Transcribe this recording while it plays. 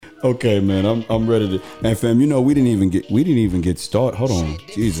Okay, man, I'm ready to. And fam, you know we didn't even get started. Hold on,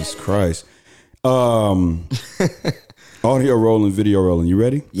 Jesus Christ. Audio rolling, video rolling. You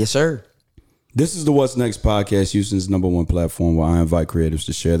ready? Yes, sir. This is the What's Next podcast, Houston's #1 platform where I invite creatives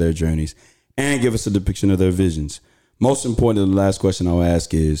to share their journeys and give us a depiction of their visions. Most important, the last question I'll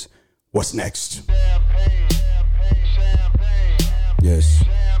ask is, what's next? Yes.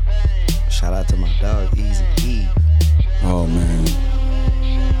 Shout out to my dog, Easy E. Oh, man.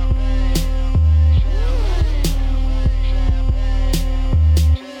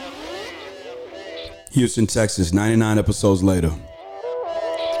 Houston, Texas, 99 episodes later.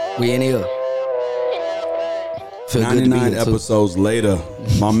 We in here. Feel 99 episodes later.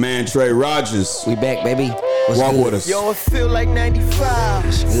 My man Trey Rogers. We back, baby. What's Walk good? with us. Yo, it feel like 95.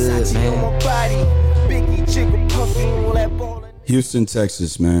 It's good, man. On my body. Biggie, jiggle, puffy, all that ballin'. Houston,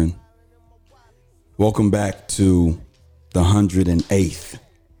 Texas, man. Welcome back to the 108th.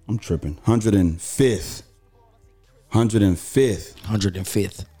 I'm tripping. 105th.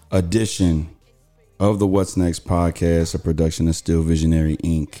 105th edition of the What's Next podcast, a production of Still Visionary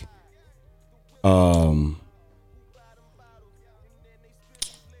Inc.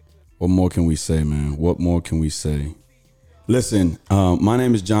 What more can we say, man? What more can we say? Listen, my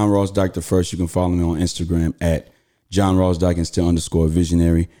name is John Ross Dyke the First. You can follow me on Instagram at John Ross Dyke and still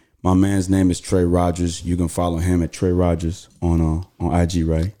 _visionary. My man's name is Trey Rogers. You can follow him at Trey Rogers on IG,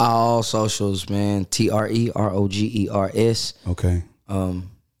 right? All socials, man. TREROGERS. Okay.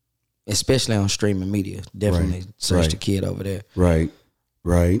 Especially on streaming media. Definitely search the kid over there. Right.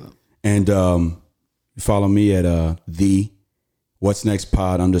 And follow me at the What's Next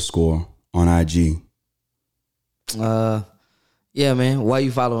Pod _ on IG. Yeah, man. Why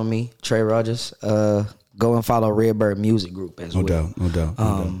you following me, Trey Rogers? Go and follow Redbird Music Group as well. No doubt.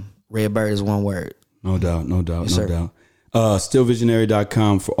 Redbird is one word. No doubt. Yes, sir.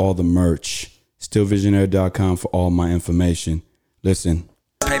 Stillvisionary.com for all the merch. Stillvisionary.com for all my information. Listen.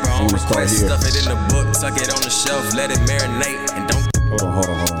 Paper on request, stuff it in the book, tuck it on the shelf, let it marinate, and don't Hold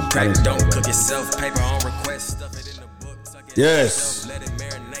on. crack, don't cook yourself. Paper on request, stuff it in the book, tuck it Yes. on the shelf, let it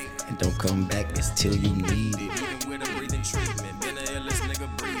marinate, And don't come back until you need it. even with a breathing treatment. Been the illest nigga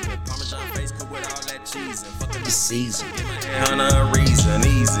breathing. Parmesan face cook with all that cheese and fucking The season. Hunter a reason,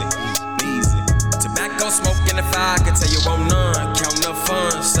 easy. Tobacco smoke in the fire, I can tell you won't none. Counting up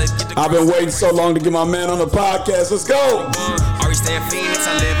funds, safe get the I've been waiting so long to get my man on the podcast. Let's go. Ari stand Phoenix,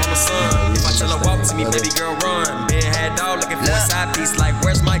 I live on the sun. If I tell her walk to me, baby girl run. Been had dog looking for a side piece, like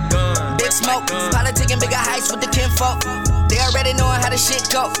where's my gun? Big smoke, politicking bigger heights with the kinfolk. They already knowing how the shit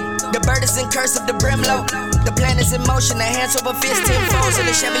go. The bird is in curse of the brimlow. The plan is in motion, the hands over fist, 10 foes. And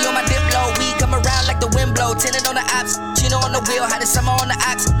the Chevy on my dip low. We come around like the wind blow. Tenant on the ops, Chino on the wheel, had the summer on the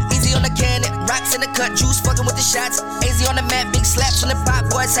ox. Easy on the cannon, rocks in the cut, juice fucking with the shots. AZ on the mat, big slaps on the pop.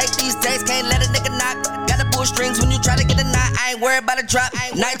 Boys hate these days, can't let a nigga knock. Gotta pull strings when you try to get a knot. I ain't worried about a drop.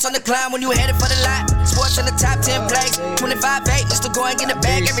 Nights on the climb when you headed for the lot. Sports in the top 10 place. 25-8, just to go and get a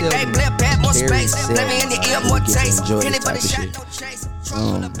bag every day. Blip, pad, more space. Let me in your ear, more taste. Hit it for the shot, no chase.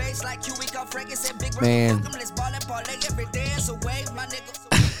 Man.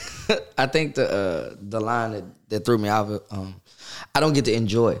 I think the line that threw me off, I don't get to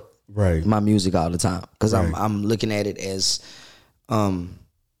enjoy my music all the time because I'm looking at it as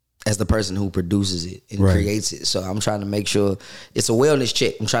the person who produces it and creates it. So I'm trying to make sure it's a wellness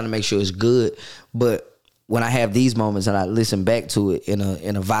check. I'm trying to make sure it's good. But when I have these moments and I listen back to it in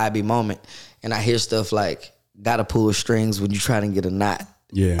a vibey moment, and I hear stuff like gotta pull strings when you try to get a knot.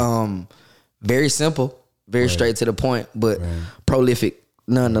 Yeah. Very simple, very straight to the point, but prolific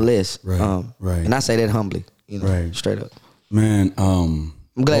nonetheless. Right. And I say that humbly, straight up. Man, I'm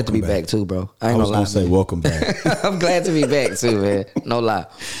glad to be back too, bro. I was gonna say welcome back. I'm glad to be back too, man. No lie.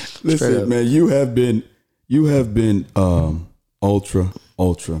 Listen, man, you have been ultra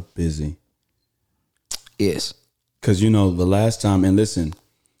busy. Yes. Cause the last time, and listen,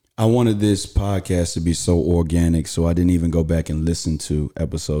 I wanted this podcast to be so organic, so I didn't even go back and listen to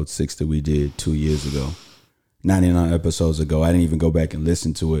episode 6 that we did 2 years ago. 99 episodes ago. I didn't even go back and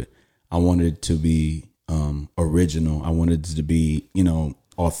listen to it. I wanted it to be original. I wanted it to be,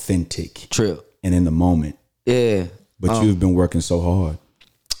 authentic. True. And in the moment. Yeah. But you've been working so hard.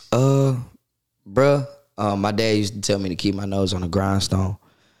 Bruh, my dad used to tell me to keep my nose on the grindstone.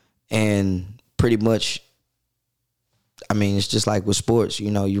 And pretty much, I mean, it's just like with sports,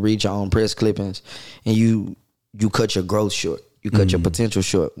 you read your own press clippings and you cut your growth short. You cut your potential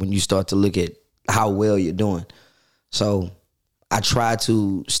short when you start to look at how well you're doing. So I try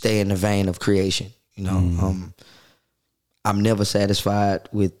to stay in the vein of creation. I'm never satisfied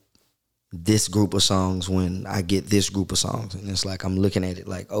with this group of songs when I get this group of songs. And it's like I'm looking at it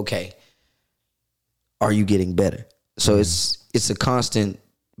like, okay, are you getting better? So it's a constant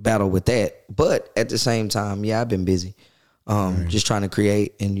battle with that. But at the same time, yeah, I've been busy. Just trying to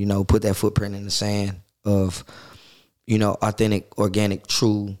create and, you know, put that footprint in the sand of, you know, authentic, organic,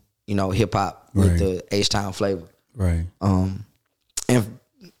 true, you know, hip hop with the H-Town flavor. Right. And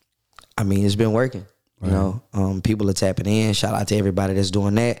I mean, it's been working. You know, people are tapping in. Shout out to everybody that's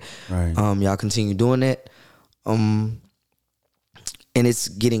doing that. Right. Y'all continue doing that. And it's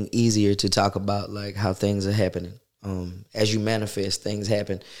getting easier to talk about like how things are happening. As you manifest, things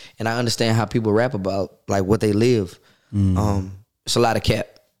happen. And I understand how people rap about like what they live. It's a lot of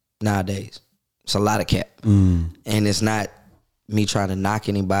cap nowadays. It's a lot of cap. And it's not me trying to knock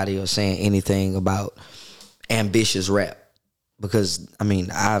anybody or saying anything about ambitious rap. Because I mean,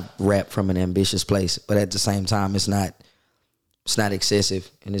 I rap from an ambitious place, but at the same time, it's not excessive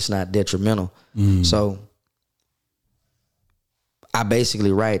and it's not detrimental. So I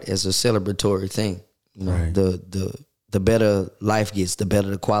basically write as a celebratory thing. You know, the better life gets, the better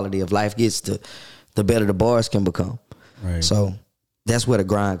the quality of life gets, the better the bars can become. Right. So that's where the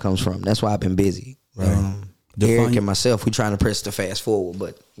grind comes from. That's why I've been busy. Right. Eric and myself, we trying to press the fast forward,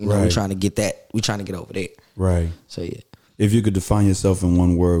 but you know, we're trying to get that. We're trying to get over there. Right. So yeah. If you could define yourself in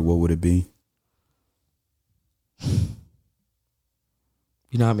one word, what would it be?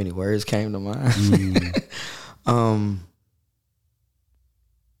 You know how many words came to mind? I'm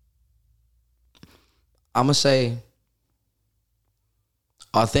going to say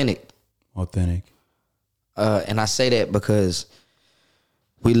authentic. Authentic. And I say that because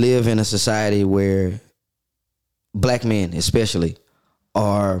we live in a society where black men especially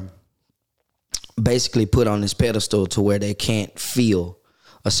are basically put on this pedestal to where they can't feel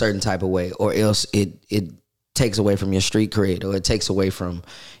a certain type of way, or else it takes away from your street cred, or it takes away from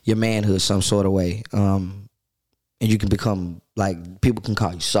your manhood some sort of way. And you can become like, people can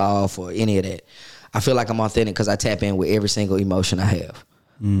call you soft or any of that. I feel like I'm authentic because I tap in with every single emotion I have.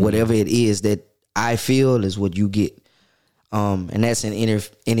 Whatever it is that I feel is what you get. And that's in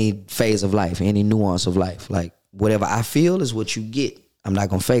any phase of life, any nuance of life. Like whatever I feel is what you get. I'm not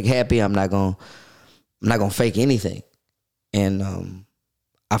gonna fake happy. I'm not gonna fake anything. And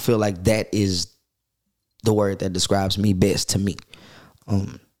I feel like that is the word that describes me best to me.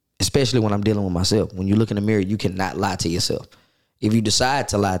 Especially when I'm dealing with myself. When you look in the mirror, you cannot lie to yourself. If you decide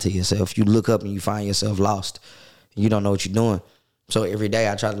to lie to yourself, you look up and you find yourself lost. And you don't know what you're doing. So every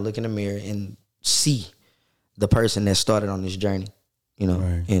day I try to look in the mirror and see the person that started on this journey, you know.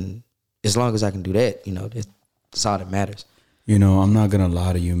 Right. And as long as I can do that, you know, that's all that matters. You know, I'm not gonna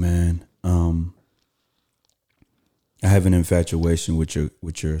lie to you, man. I have an infatuation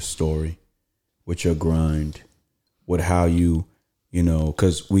with your story, with your grind, with how you know,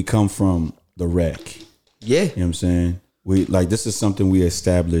 because we come from the wreck. Yeah. You know what I'm saying? We like, this is something we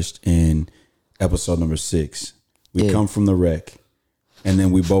established in episode number 6. We come from the wreck, and then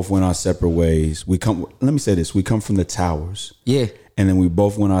we both went our separate ways. Let me say this: we come from the towers. Yeah. And then we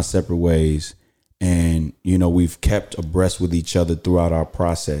both went our separate ways, and you know, we've kept abreast with each other throughout our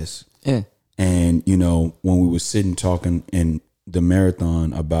process. Yeah. And you know, when we were sitting talking in the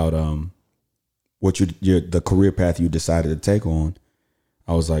marathon about what the career path you decided to take on,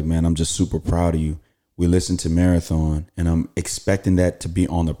 I was like, man, I'm just super proud of you. We listened to Marathon, and I'm expecting that to be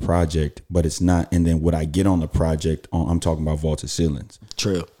on the project, but it's not. And then when I get on the project, I'm talking about Vaulted Ceilings.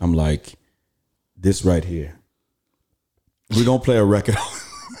 True. I'm like, this right here. We're gonna play a record.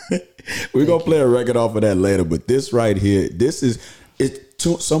 We're gonna play a record off of that later, but this right here, this is it.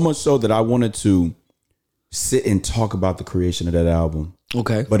 So much so that I wanted to sit and talk about the creation of that album.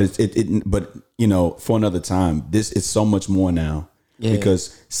 Okay. But but you know, for another time. This is so much more now. Yeah.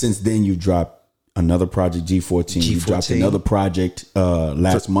 Because since then you dropped another project, G14. You dropped another project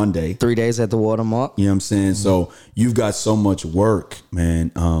last Monday. 3 days at the Watermark. You know what I'm saying? Mm-hmm. So you've got so much work,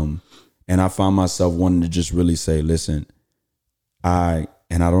 man. And I find myself wanting to just really say, listen, I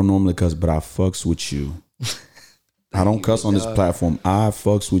don't normally cuss, but I fucks with you. I don't cuss on this platform. I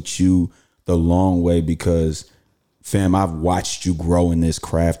fucks with you the long way because, fam, I've watched you grow in this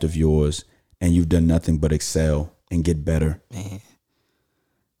craft of yours, and you've done nothing but excel and get better. Man.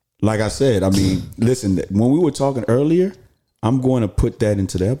 Like I said, I mean, listen, when we were talking earlier, I'm going to put that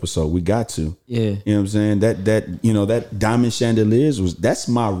into the episode. We got to. Yeah. You know what I'm saying? That you know, that Diamond Chandeliers that's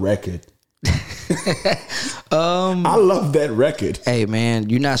my record. I love that record. Hey, man,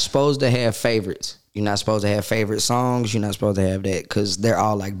 you're not supposed to have favorites. You're not supposed to have favorite songs. You're not supposed to have that because they're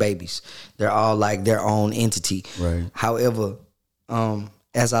all like babies. They're all like their own entity. Right. However,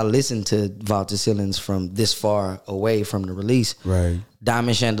 as I listened to Vaulted Ceilings from this far away from the release, Right.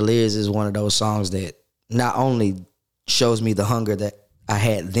 Diamond Chandeliers is one of those songs that not only shows me the hunger that I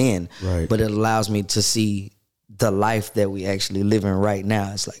had then, Right. but it allows me to see the life that we actually living right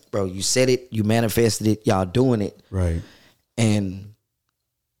now. It's like, bro, you said it, you manifested it, y'all doing it. Right. And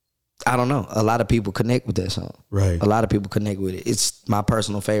I don't know, a lot of people connect with that song. Right. A lot of people connect with it. It's my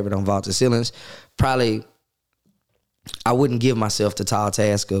personal favorite on Vaulted Ceilings. Probably, I wouldn't give myself the tall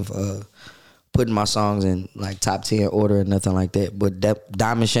task of putting my songs in like top 10 order or nothing like that. But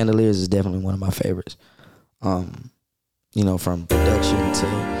Diamond Chandeliers is definitely one of my favorites. You know, from production to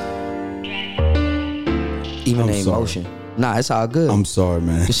even the emotion. Nah, it's all good. I'm sorry,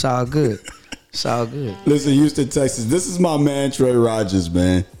 man. It's all good. It's all good. Listen, Houston, Texas, this is my man, Trey Rogers,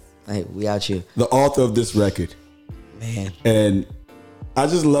 man. Hey, we out here. The author of this record. Man. And I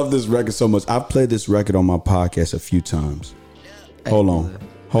just love this record so much. I've played this record on my podcast a few times. Hold on.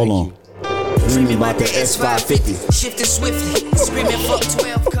 Dreaming about the S550. Shifting swiftly. Screaming fuck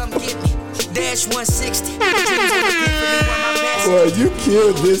 12, come get me. Dash 160. Boy, you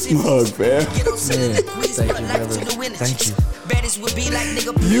killed this mug, man. Thank you, brother. Thank you.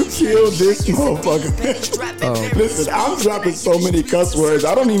 You killed this motherfucker. Listen, I'm dropping so many cuss words.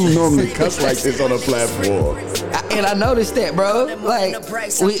 I don't even normally cuss like this on a platform. And I noticed that, bro. Like,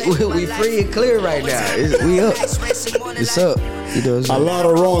 we free and clear right now. We up. It's up. You know, A lot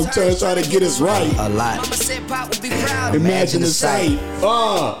of wrong turns trying to get us right. a lot. Imagine the sight.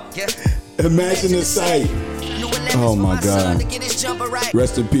 Imagine the sight. Oh my God.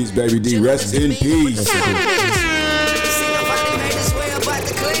 Rest in peace, Baby D. Rest in peace.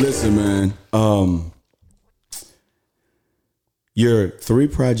 Listen, man. You're 3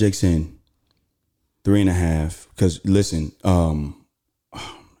 projects in, 3.5. Because listen, the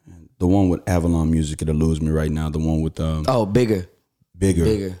one with Avalon Music, it'll lose me right now. The one with Bigger.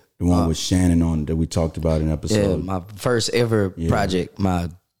 Bigger. The one with Shannon on that we talked about in episode. Yeah, my first ever project. My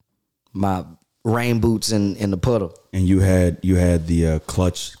rain boots in the puddle. And you had the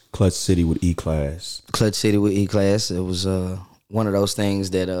Clutch City with E-Class. Clutch City with E-Class. It was one of those things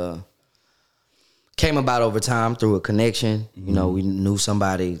that came about over time through a connection. Mm-hmm. You know, we knew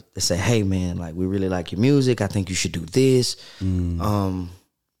somebody that said, hey man, like, we really like your music. I think you should do this.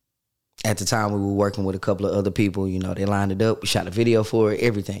 At the time we were working with a couple of other people, you know, they lined it up. We shot a video for it,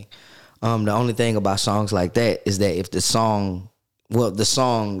 everything. The only thing about songs like that is that if the song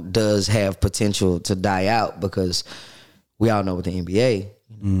does have potential to die out, because we all know with the NBA,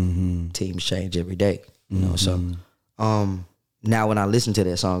 teams change every day, you know. So now when I listen to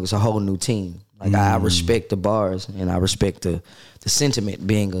that song, it's a whole new team. Like, I respect the bars and I respect the sentiment,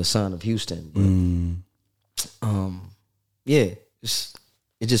 being a son of Houston. But it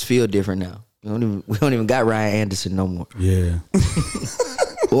just feels different now. We don't even got Ryan Anderson no more. Yeah.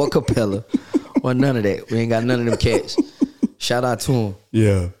 Or Capella. Or none of that. We ain't got none of them cats. Shout out to him.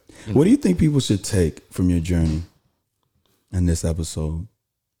 Yeah. What do you think people should take from your journey in this episode?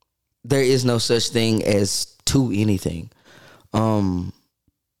 There is no such thing as too anything.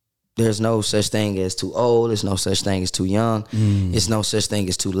 There's no such thing as too old. There's no such thing as too young. There's no such thing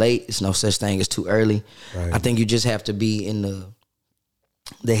as too late. There's no such thing as too early. Right. I think you just have to be in the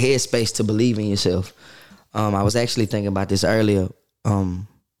headspace to believe in yourself. I was actually thinking about this earlier.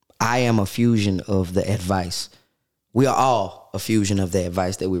 I am a fusion of the advice. We are all a fusion of the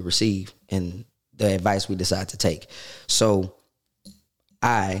advice that we receive and the advice we decide to take. So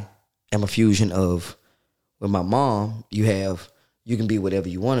I am a fusion of, with my mom, you can be whatever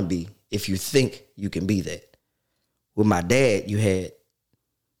you want to be if you think you can be that. With my dad, you had,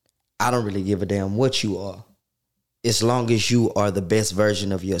 I don't really give a damn what you are, as long as you are the best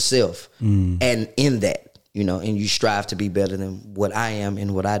version of yourself. And in that, you know, and you strive to be better than what I am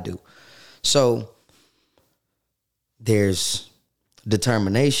and what I do. So there's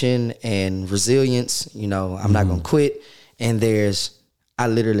determination and resilience. You know, I'm not going to quit. And there's, I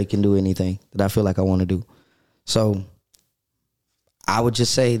literally can do anything that I feel like I want to do. So I would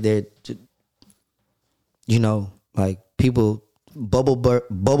just say that, you know, like, people,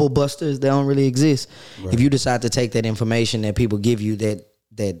 bubble busters, they don't really exist. Right. If you decide to take that information that people give you,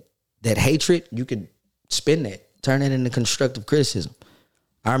 that hatred, you could spin that, turn it into constructive criticism.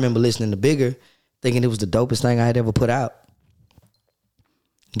 I remember listening to Bigger, thinking it was the dopest thing I had ever put out.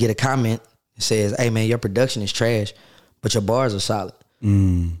 Get a comment that says, hey man, your production is trash, but your bars are solid.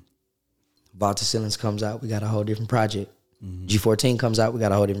 Vaulted Ceilings comes out, we got a whole different project. G14 comes out, we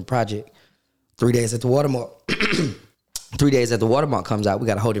got a whole different project. 3 Days at the Watermark. 3 Days at the Watermark comes out, we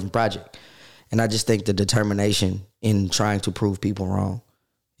got a whole different project. And I just think the determination in trying to prove people wrong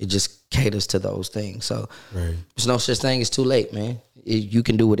It just caters to those things. So Right. there's no such thing as too late, man. You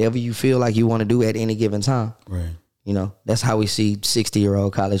can do whatever you feel like you want to do at any given time. Right. You know, that's how we see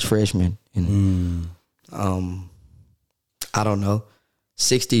 60-year-old college freshmen and I don't know,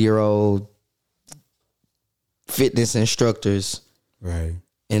 60-year-old fitness instructors. Right.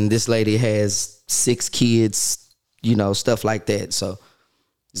 And this lady has 6 kids, you know, stuff like that. So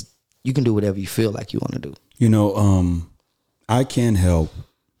you can do whatever you feel like you want to do. You know, I can't help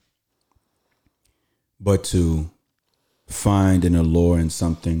but to find an allure in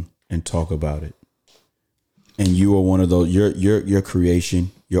something and talk about it. And you are one of those. Your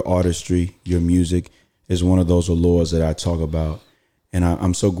creation, your artistry, your music is one of those allures that I talk about. And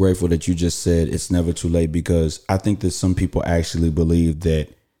I'm so grateful that you just said it's never too late, because I think that some people actually believe that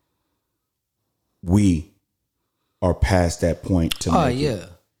we are past that point to make it.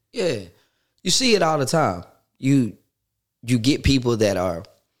 Yeah. You see it all the time. You get people that are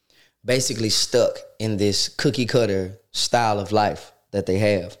basically stuck in this cookie cutter style of life that they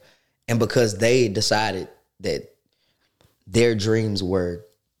have. And because they decided that their dreams were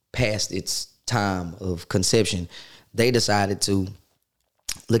past its time of conception, they decided to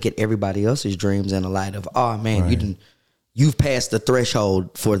look at everybody else's dreams in the light of, oh man, Right. you've passed the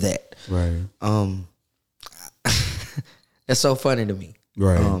threshold for that. Right. That's so funny to me.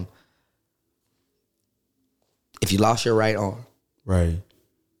 Right. If you lost your right arm, Right.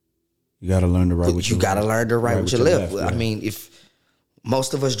 You got to learn to write with your you got to learn to write with your left. yeah. I mean, if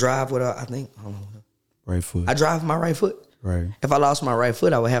most of us drive with Right foot. I drive with my right foot. Right. If I lost my right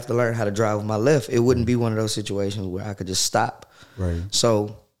foot, I would have to learn how to drive with my left. It wouldn't be one of those situations where I could just stop. Right.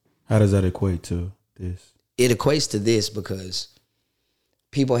 So How does that equate to this? it equates to this because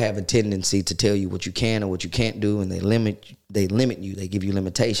people have a tendency to tell you what you can or what you can't do, and they limit you. They give you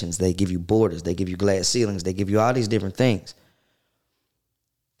limitations. They give you borders. They give you glass ceilings. They give you all these different things.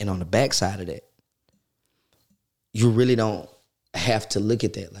 And on the backside of that, you really don't have to look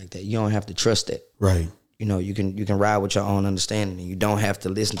at that like that. You don't have to trust that. Right. You know, you can ride with your own understanding, and you don't have to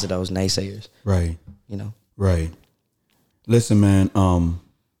listen to those naysayers. Right. You know. Right. Listen, man,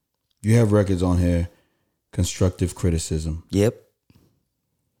 you have records on here, Constructive Criticism, Yep.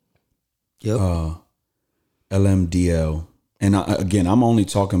 LMDL. And again, I'm only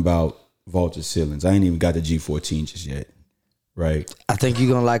talking about vaulted ceilings. I ain't even got the G14 just yet. Right. I think you're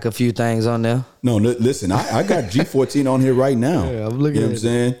gonna like a few things on there. No, listen, I got G14 on here right now. Yeah, I'm looking You know at what I'm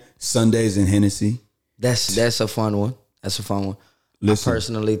saying? Sundays in Hennessy. That's a fun one. That's a fun one. Listen. I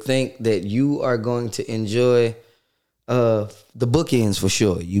personally think that you are going to enjoy the bookends for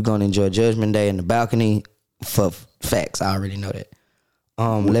sure. You're gonna enjoy Judgment Day and The Balcony for facts. I already know that.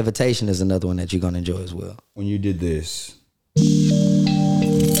 Levitation is another one that you're gonna enjoy as well. When you did this,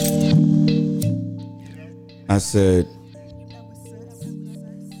 I said,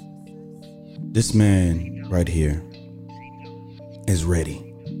 this man right here is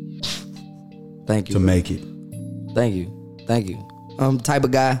ready Thank you. to make it. Thank you. Type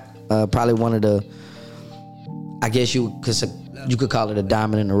of guy. Probably one of the. I guess you could call it a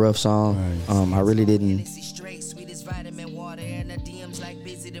diamond in the rough song. Right. I really didn't. Straight, sweetest vitamin water and the DMs like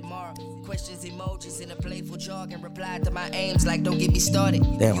busy tomorrow. Questions, emojis in a playful jargon. Reply to my aims like don't get me started.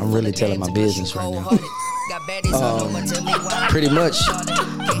 Damn, I'm really telling my business right now. Got baddies all over, tell me why. Pretty much. Can't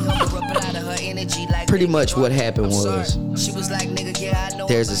help but reply to her energy like Pretty much what happened was she was like, nigga, yeah, I know.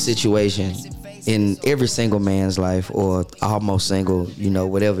 there's a situation in every single man's life, or almost single, you know,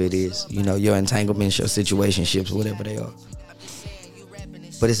 whatever it is, you know, your entanglements, your situationships, whatever they are.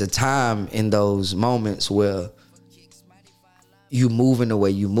 But it's a time in those moments where you moving the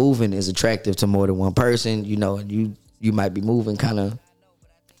way you moving is attractive to more than one person, you know, and you might be moving kind of,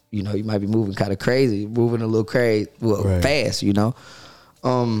 you know, you might be moving kind of crazy, moving a little crazy, well, Right. fast, you know.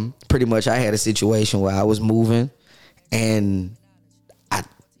 Pretty much I had a situation where I was moving and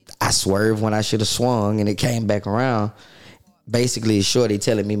I swerved when I should have swung, and it came back around. Basically, it's shorty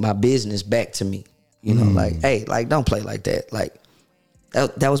telling me my business back to me. You know, like, hey, like, don't play like that. Like,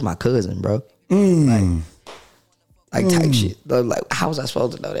 that was my cousin, bro. Like type shit. Like, how was I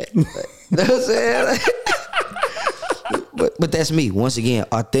supposed to know that? Like, you know what I'm saying? but that's me. Once again,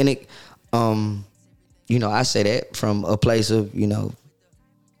 authentic. You know, I say that from a place of, you know,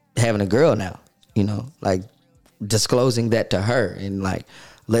 having a girl now. You know, like disclosing that to her and like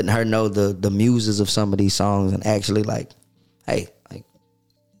letting her know the muses of some of these songs, and actually like, hey, like,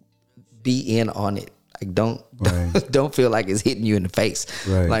 be in on it. Like, don't don't feel like it's hitting you in the face.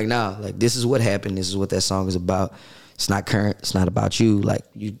 Right. Like, nah, like, this is what happened. This is what that song is about. It's not current. It's not about you. Like,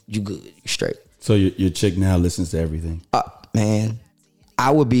 you good. You straight. So your chick now listens to everything. Man,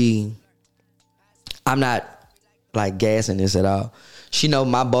 I'm not like gassing this at all. she know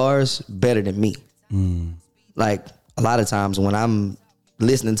my bars better than me. Like a lot of times when I'm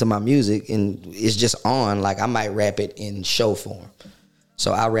listening to my music and it's just on, like I might rap it in show form.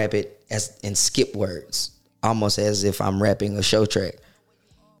 So I rap it as in skip words, almost as if I'm rapping a show track.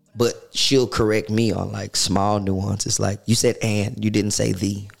 But she'll correct me on like small nuances, like you said "and," you didn't say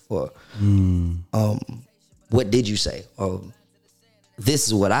 "the," or what did you say? Or this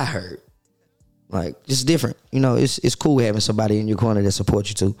is what I heard. Like it's different, you know. It's cool having somebody in your corner that supports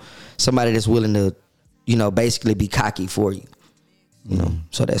you too, somebody that's willing to, you know, basically be cocky for you. You know,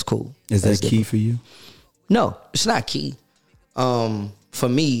 so that's cool. Is that key for you? No, it's not key. For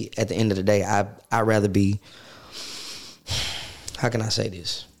me, at the end of the day, I'd rather be. How can I say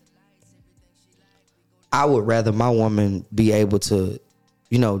this? I would rather my woman be able to,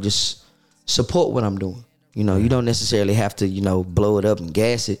 you know, just support what I'm doing. You know, you don't necessarily have to, you know, blow it up and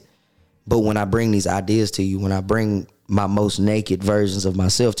gas it. But when I bring these ideas to you, when I bring my most naked versions of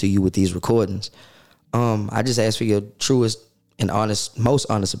myself to you with these recordings, I just ask for your truest and honest, most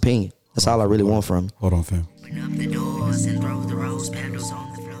honest opinion. That's all I really want from you. Hold on, fam.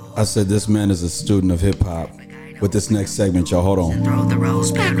 I said this man is a student of hip hop. With this next segment, y'all, hold on. Throw the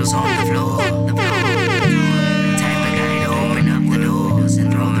rose petals on the floor. Type of guy to open up the doors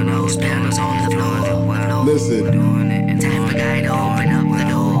and throw the rose petals on the floor. Listen. Type of guy to open up the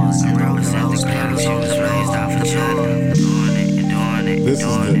doors and throw the rose petals on the floor. Stop for sure. Doing it and doing it. This is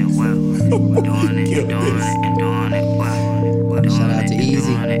doing it well. Doing it and doing it and doing it well. Shout out to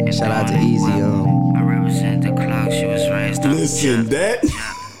Easy. Shout out to Easy. I represent the clock. She was raised up. Listen, that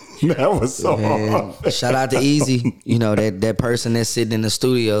was so hard. Shout out to Easy. You know, that person that's sitting in the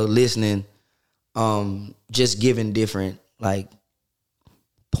studio listening, just giving different like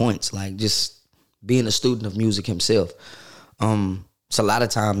points, like just being a student of music himself. So a lot of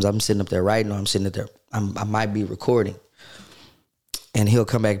times I'm sitting up there writing, or I'm sitting up there, I might be recording, and he'll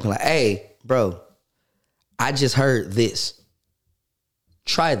come back and be like, "Hey, bro, I just heard this.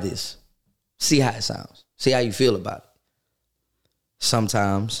 Try this. See how it sounds. See how you feel about it."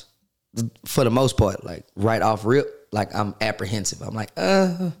 Sometimes, for the most part, like right off rip, like I'm apprehensive. I'm like,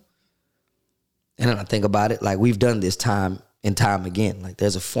 And then I think about it, like we've done this time and time again. Like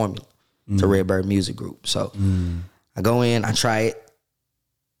there's a formula to Redbird Music Group. So I go in, I try it.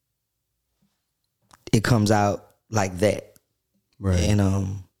 It comes out like that. Right.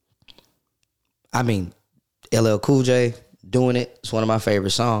 And I mean, LL Cool J doing it. It's one of my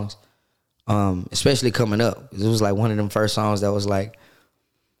favorite songs. Especially coming up. It was like one of them first songs that was like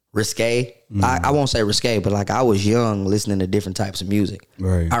risque. I won't say risque, but like I was young listening to different types of music.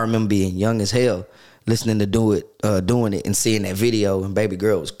 Right. I remember being young as hell, listening to doing it and seeing that video, and Baby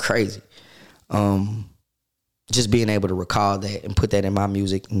Girl was crazy. Just being able to recall that and put that in my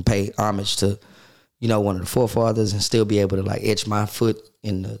music and pay homage to, you know, one of the forefathers, and still be able to like etch my foot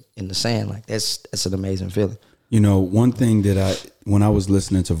in the sand. Like that's an amazing feeling. You know, one thing that when I was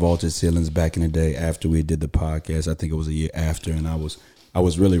listening to Vaulted Ceilings back in the day after we did the podcast, I think it was a year after, and I was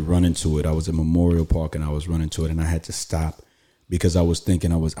really running to it. I was at Memorial Park and I was running to it, and I had to stop because I was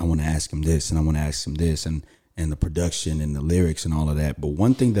thinking I want to ask him this and I want to ask him this and the production and the lyrics and all of that. But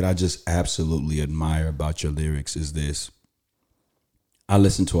one thing that I just absolutely admire about your lyrics is this. I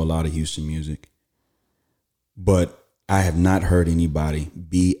listen to a lot of Houston music, but I have not heard anybody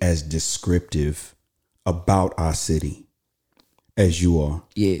be as descriptive about our city as you are.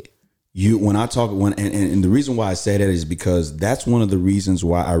 Yeah. And the reason why I say that is because that's one of the reasons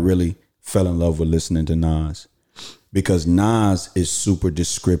why I really fell in love with listening to Nas, because Nas is super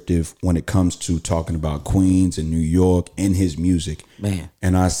descriptive when it comes to talking about Queens and New York in his music. Man.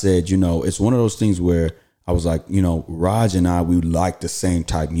 And I said, you know, it's one of those things where I was like, you know, Raj and I, we like the same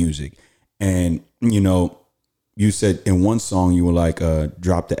type music. And, you know, you said in one song you were like,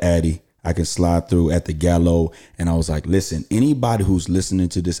 drop the Addy, I can slide through at the Gallo. And I was like, listen, anybody who's listening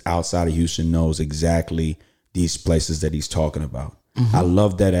to this outside of Houston knows exactly these places that he's talking about. Mm-hmm. I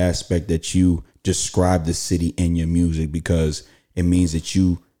love that aspect that you describe the city in your music, because it means that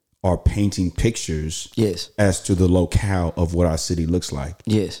you are painting pictures as to the locale of what our city looks like.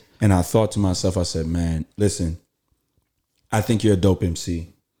 Yes. And I thought to myself, I said, man, listen, I think you're a dope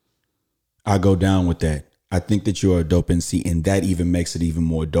MC. I go down with that. I think that you're a dope MC, and that even makes it even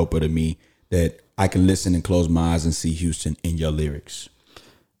more doper to me that I can listen and close my eyes and see Houston in your lyrics.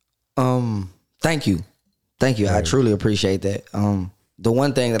 Thank you. Right. I truly appreciate that. The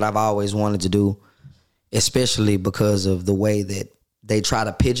one thing that I've always wanted to do, especially because of the way that they try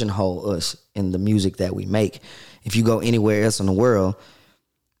to pigeonhole us in the music that we make. If you go anywhere else in the world,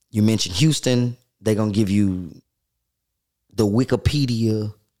 you mention Houston, they're going to give you the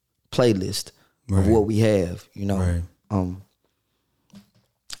Wikipedia playlist of what we have, you know. Right.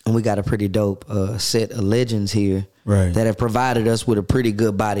 And we got a pretty dope set of legends here Right. that have provided us with a pretty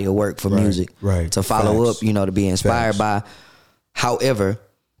good body of work for music right. to follow Facts. up, you know, to be inspired Facts. by. However,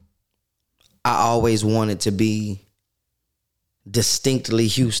 I always wanted to be distinctly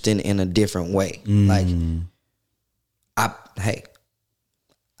Houston in a different way. Like, I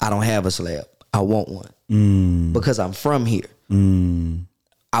don't have a slab. I want one because I'm from here.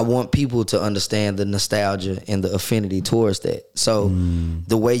 I want people to understand the nostalgia and the affinity towards that. So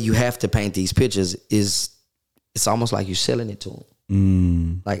the way you have to paint these pictures is, it's almost like you're selling it to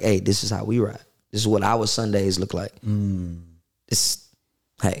them. Like, hey, this is how we ride. This is what our Sundays look like. It's,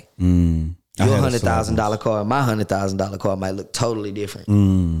 hey, your $100,000 car, my $100,000 car might look totally different.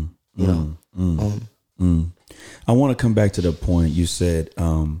 You know. I want to come back to the point you said.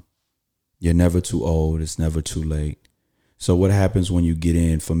 You're never too old. It's never too late. So what happens when you get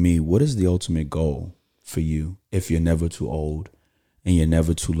in? For me, what is the ultimate goal for you if you're never too old and you're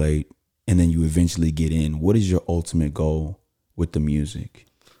never too late and then you eventually get in? What is your ultimate goal with the music?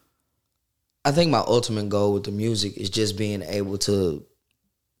 I think my ultimate goal with the music is just being able to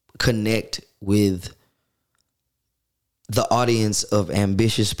connect with the audience of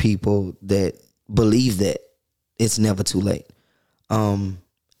ambitious people that believe that it's never too late, and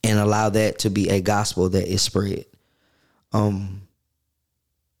allow that to be a gospel that is spread.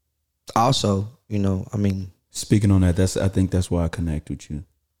 Also, you know, I mean, speaking on that, I think that's why I connect with you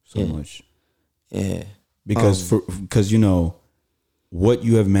so much. Yeah, because you know what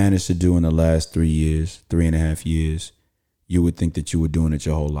you have managed to do in the last 3.5 years, you would think that you were doing it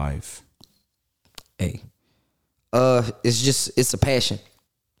your whole life. Hey, it's a passion.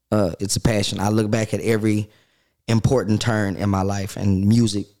 It's a passion. I look back at every important turn in my life, and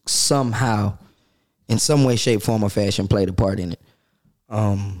music somehow, in some way, shape, form, or fashion, played a part in it.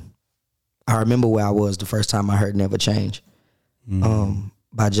 I remember where I was the first time I heard "Never Change"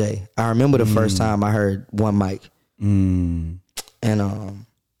 by Jay. I remember the first time I heard "One Mic," and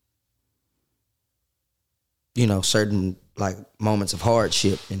you know, certain like moments of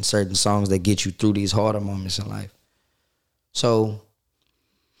hardship and certain songs that get you through these harder moments in life. So,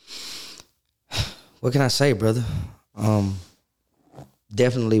 what can I say, brother?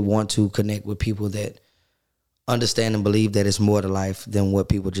 Definitely want to connect with people that understand and believe that it's more to life than what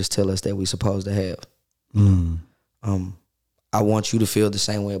people just tell us that we're supposed to have. I want you to feel the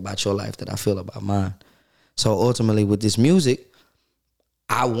same way about your life that I feel about mine. So ultimately with this music,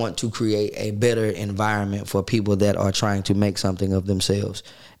 I want to create a better environment for people that are trying to make something of themselves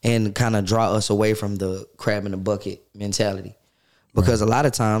and kind of draw us away from the crab in the bucket mentality. Because a lot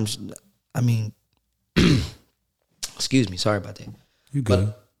of times, I mean, excuse me, sorry about that. You good.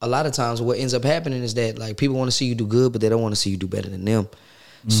 But a lot of times what ends up happening is that like people want to see you do good, but they don't want to see you do better than them.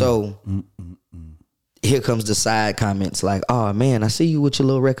 So here comes the side comments like, oh man, I see you with your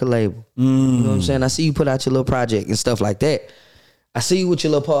little record label. You know what I'm saying? I see you put out your little project and stuff like that. I see you with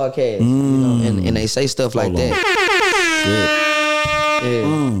your little podcast, you know, and they say stuff like that.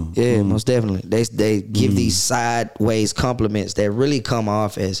 Yeah, most definitely. They give these sideways compliments that really come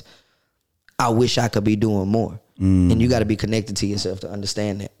off as, I wish I could be doing more. And you got to be connected to yourself to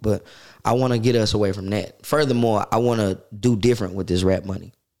understand that. But I want to get us away from that. Furthermore, I want to do different with this rap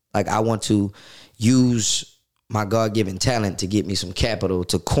money. Like I want to use my God-given talent to get me some capital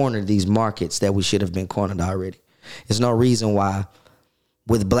to corner these markets that we should have been cornered already. There's no reason why,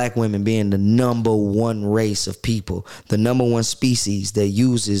 with black women being the number one race of people, the number one species that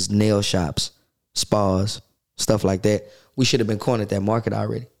uses nail shops, spas, stuff like that, we should have been cornered that market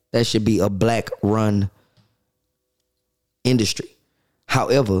already. That should be a black-run industry.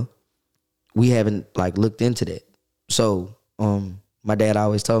 However, we haven't like looked into that. So my dad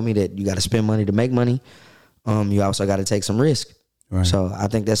always told me that you got to spend money to make money. You also got to take some risk. Right. So I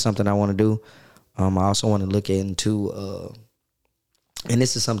think that's something I want to do. I also want to look into, and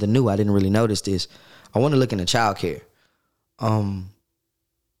this is something new. I didn't really notice this. I want to look into childcare.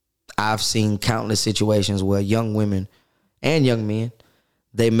 I've seen countless situations where young women and young men,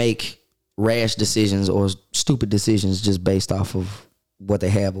 they make rash decisions or stupid decisions just based off of what they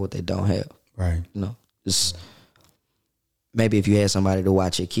have or what they don't have. Right. You know, just maybe if you had somebody to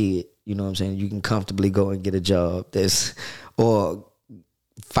watch your kid, you know what I'm saying, you can comfortably go and get a job or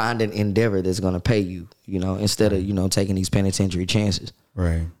find an endeavor that's going to pay you, you know, instead of, you know, taking these penitentiary chances.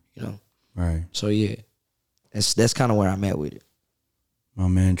 Right. You know. Right. So yeah, that's kind of where I'm at with it. My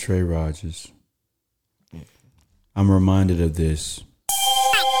man Trey Rogers. Yeah. I'm reminded of this.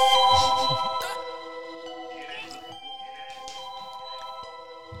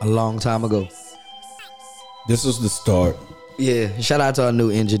 A long time ago. This was the start. Yeah. Shout out to our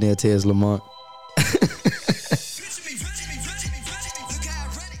new engineer, Tez Lamont.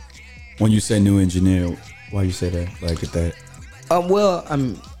 When you say new engineer, why you say that? Like at that? Well,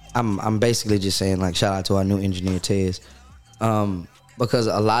 I'm basically just saying like shout out to our new engineer Tez, because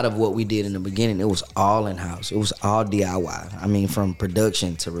a lot of what we did in the beginning, it was all in house. It was all DIY. I mean, from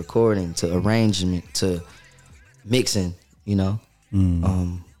production to recording to arrangement to mixing. You know,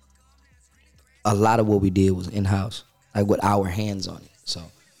 a lot of what we did was in house, like with our hands on it. So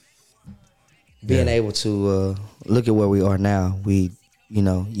being able to look at where we are now, we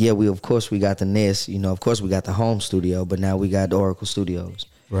of course we got the Nest, of course we got the home studio, but now we got the Oracle Studios.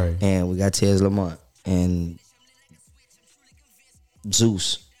 Right. And we got Tez Lamont and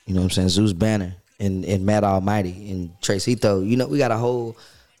Zeus, you know what I'm saying? Zeus Banner and Matt Almighty and Trace Ito. We got a whole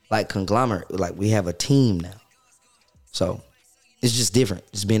like conglomerate. Like we have a team now. So it's just different.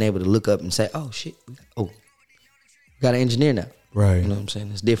 Just being able to look up and say, oh shit, we got an engineer now. Right. You know what I'm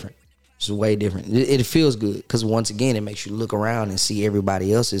saying? It's different. It's way different. It feels good because once again, it makes you look around and see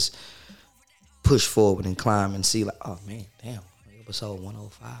everybody else's push forward and climb and see like, oh man, damn, episode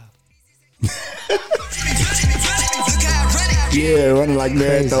 105. Yeah, running like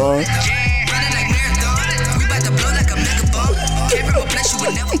marathon. Running like marathon. We about to blow like a mega bomb. Can't replace you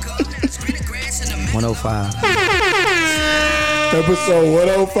will never come. Screen the grass in the 105. Episode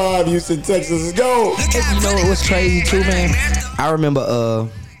 105, Houston, Texas. Let's go. You know what's crazy too, man? I remember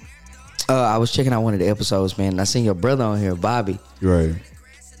I was checking out one of the episodes, man, and I seen your brother on here, Bobby. Right.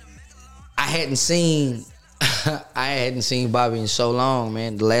 I hadn't seen Bobby in so long,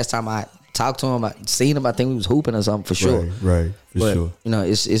 man. The last time I talked to him, I seen him, I think he was hooping or something for sure. Right. For sure.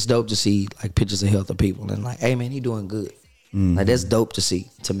 It's dope to see like pictures of healthy people and like, hey man, he doing good. Like that's dope to see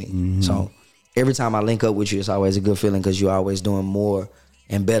to me. So every time I link up with you, it's always a good feeling because you're always doing more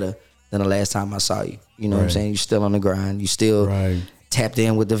and better than the last time I saw you. You know what I'm saying? You're still on the grind. You still tapped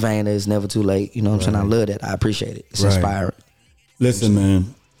in with the Vanna. It's never too late. You know what I'm saying? I love that. I appreciate it. It's inspiring. Listen,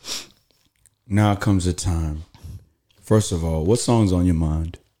 man. Now comes the time. First of all, what song's on your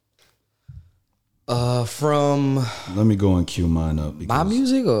mind? From Let me go and cue mine up. my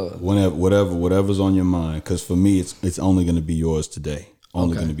music or Whatever's on your mind. Because for me, it's only going to be yours today.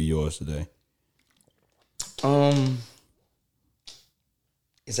 Only going to be yours today.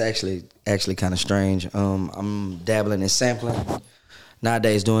 It's actually kind of strange. I'm dabbling in sampling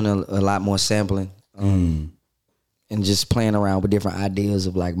nowadays, doing a lot more sampling, and just playing around with different ideas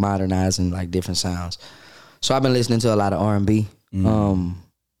of like modernizing like different sounds. So I've been listening to a lot of R&B.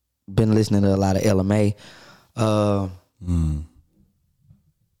 Been listening to a lot of LMA.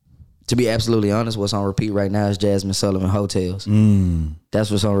 To be absolutely honest, what's on repeat right now is Jasmine Sullivan Hotels.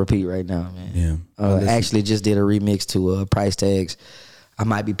 That's what's on repeat right now, man. Yeah. Actually just did a remix to Price Tags. I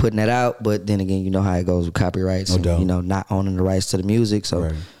might be putting that out, but then again, you know how it goes with copyrights. No doubt. And, not owning the rights to the music.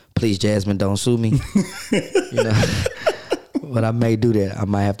 So please, Jasmine, don't sue me. But I may do that. I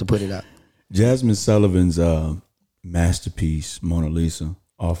might have to put it out. Jasmine Sullivan's masterpiece, Mona Lisa,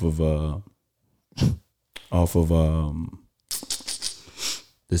 off of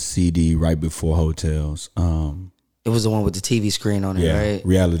the CD right before Hotels. It was the one with the TV screen on it, right?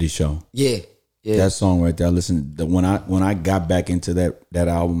 Reality show. Yeah. That song right there. I listened when I got back into that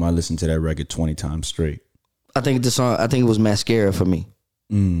album, I listened to that record 20 times straight. I think it was Mascara for me.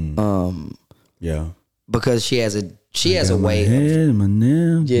 Yeah. Because she has a way she has a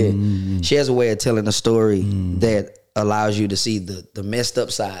way of telling a story that allows you to see the messed up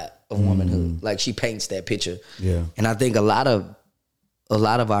side of womanhood. Like she paints that picture. Yeah. And I think a lot of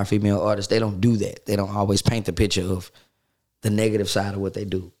our female artists, they don't do that. They don't always paint the picture of the negative side of what they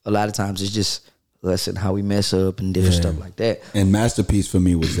do. A lot of times it's just us and how we mess up and different stuff like that. And Masterpiece for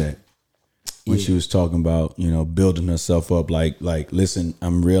me was that. When she was talking about, building herself up, like, listen,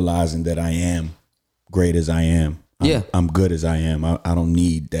 I'm realizing that I am great as I am. I'm good as I am. I don't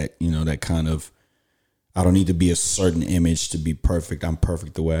need that, that kind of, I don't need to be a certain image to be perfect. I'm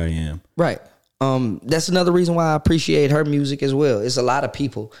perfect the way I am. Right. That's another reason why I appreciate her music as well. It's a lot of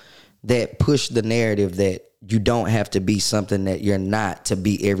people that push the narrative that you don't have to be something that you're not to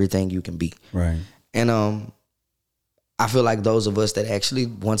be everything you can be. Right. And I feel like those of us that actually,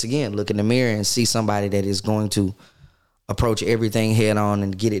 once again, look in the mirror and see somebody that is going to approach everything head on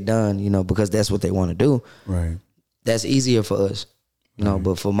and get it done, because that's what they want to do. Right. That's easier for us,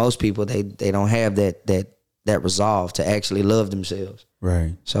 but for most people, they don't have that resolve to actually love themselves.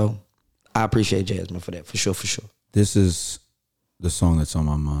 Right. So I appreciate Jasmine for that, for sure. This is the song that's on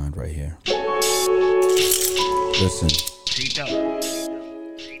my mind right here. Listen.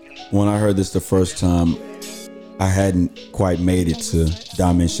 When I heard this the first time, I hadn't quite made it to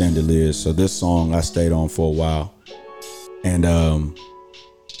Diamond Chandeliers, so this song I stayed on for a while. And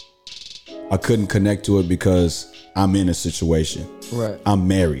I couldn't connect to it because I'm in a situation. Right. I'm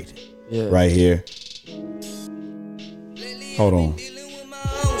married. right here. Hold on.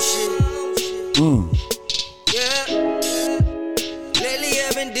 Yeah. Lately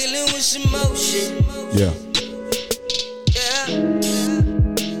I've been dealing with some more shit. Yeah. Yeah.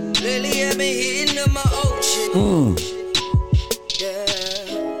 Lately I've been hitting up my old shit. Yeah.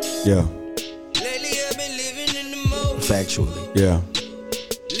 Yeah. Lately I've been living in the moment. Factually. Yeah.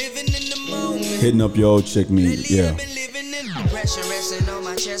 Living in the moment. Hitting up your old chick me. Lately Yeah. I've been living in the pressure resting on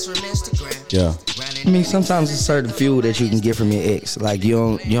my chest from Instagram. Yeah. I mean, sometimes it's certain fuel that you can get from your ex. Like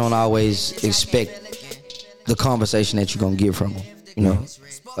you don't always expect the conversation that you're gonna get from them. You know,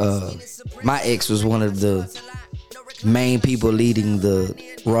 my ex was one of the main people leading the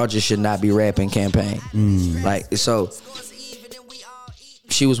Roger Should Not Be Rapping campaign. Like, so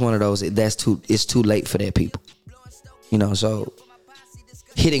she was one of those. It's too late for that people. You know, so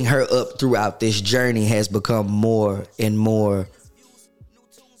hitting her up throughout this journey has become more and more,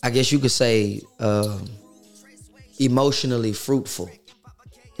 I guess you could say, emotionally fruitful.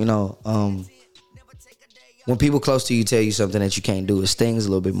 You know, when people close to you tell you something that you can't do, it stings a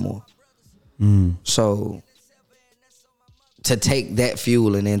little bit more. So to take that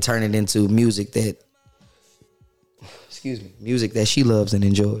fuel and then turn it into music that, music that she loves and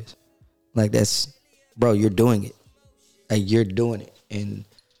enjoys. Like, that's, bro, you're doing it. Like, you're doing it. And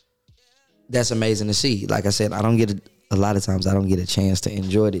that's amazing to see. Like I said, a lot of times I don't get a chance to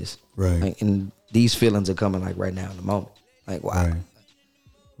enjoy this. Right. Like, and these feelings are coming like right now in the moment. Like, wow.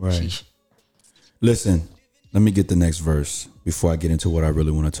 Right. Sheesh. Listen, let me get the next verse before I get into what I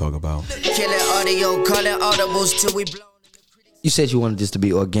really want to talk about. Killing audio, calling audibles till we blow. You said you wanted this to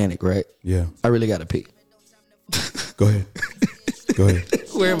be organic, right? Yeah. I really got to pee. Go ahead. Go ahead.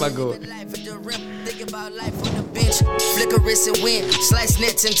 Where am I going? Life at the rim, think about life on the bench. Flick a wrist and win, slice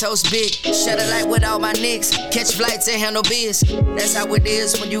nets and toast big. Shut a light with all my nicks, catch flights and handle biz. That's how it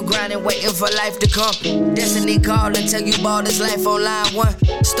is when you grinding, waiting for life to come. Destiny call until you bought this life on line one.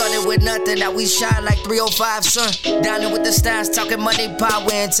 Started with nothing, now we shine like 305 sun. Dining with the stars, talking money,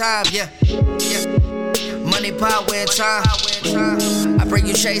 power, and time. Yeah. Money, power, and time. I pray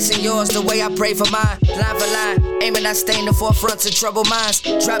you chasing yours the way I pray for mine. Line for line, aiming I stay in the forefront of troubled minds.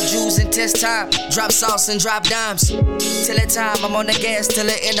 Drop jewels and test time, drop sauce and drop dimes. Till that time, I'm on the gas till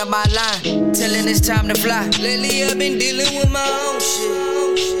the end of my line. Till it's time to fly. Lately I've been dealing with my own shit.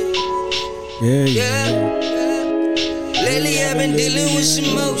 Yeah. Lately I've been dealing with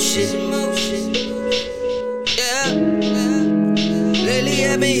some more shit. Yeah. Lately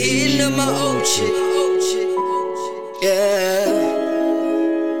I've been hitting up my old shit. Yeah.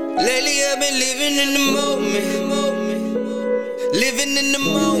 Lately I've been living in the moment. Living in the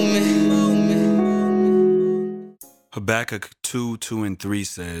moment. Habakkuk 2:2-3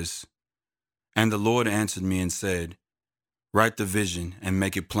 says, "And the Lord answered me and said, Write the vision and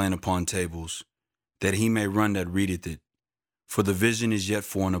make it plain upon tables, that he may run that readeth it. For the vision is yet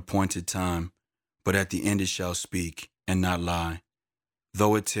for an appointed time, but at the end it shall speak, and not lie.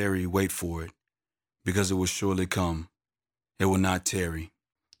 Though it tarry, wait for it, because it will surely come. It will not tarry.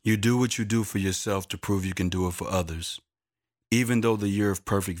 You do what you do for yourself to prove you can do it for others. Even though the year of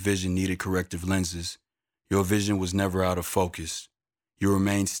perfect vision needed corrective lenses, your vision was never out of focus. You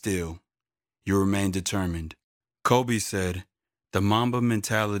remained still. You remained determined." Kobe said, "The Mamba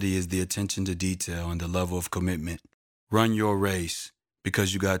mentality is the attention to detail and the level of commitment. Run your race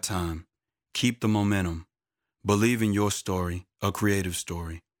because you got time. Keep the momentum. Believe in your story, a creative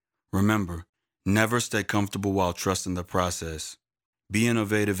story. Remember, never stay comfortable while trusting the process. Be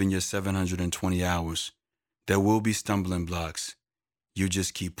innovative in your 720 hours. There will be stumbling blocks. You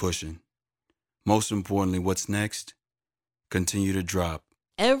just keep pushing. Most importantly, what's next? Continue to drop."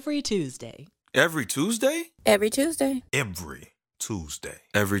 Every Tuesday. Every Tuesday? Every Tuesday. Every Tuesday.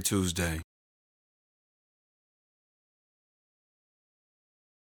 Every Tuesday.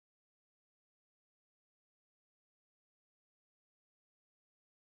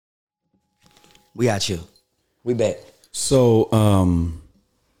 We got you. We back. So,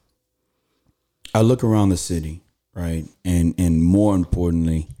 I look around the city, right? And more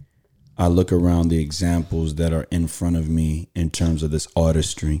importantly, I look around the examples that are in front of me in terms of this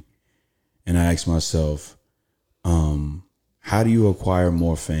artistry. And I ask myself, how do you acquire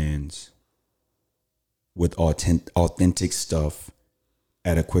more fans with authentic stuff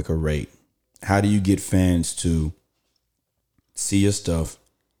at a quicker rate? How do you get fans to see your stuff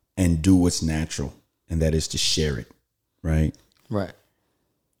and do what's natural, and that is to share it, right? Right.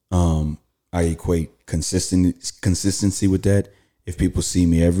 I equate consistency with that. If people see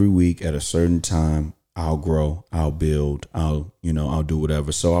me every week at a certain time, I'll grow, I'll build, I'll do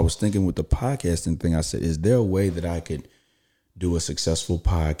whatever. So I was thinking with the podcasting thing, I said, is there a way that I could do a successful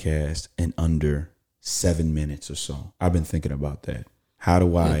podcast in under 7 minutes or so? I've been thinking about that. How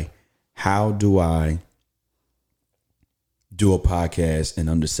do I do a podcast in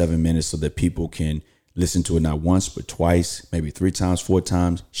under 7 minutes so that people can listen to it not once, but twice, maybe 3 times, 4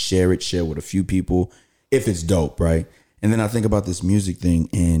 times, share with a few people if it's dope, right? And then I think about this music thing,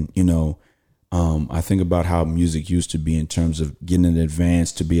 and, I think about how music used to be in terms of getting in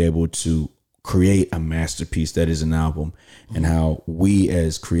advance to be able to create a masterpiece that is an album, and how we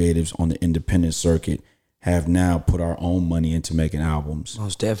as creatives on the independent circuit have now put our own money into making albums.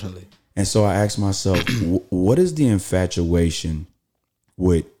 Most definitely. And so I asked myself, what is the infatuation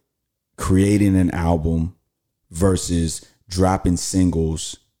with creating an album versus dropping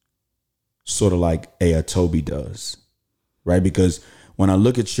singles, sort of like a Toby does, right? Because when I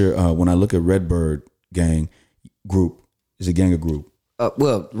look at Redbird Gang group, is a gang or group?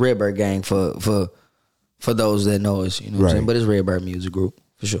 Well, Redbird Gang for those that know us, you know what I'm saying? But it's Redbird Music Group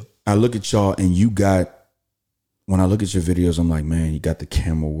for sure. I look at y'all, and when I look at your videos, I'm like, man, you got the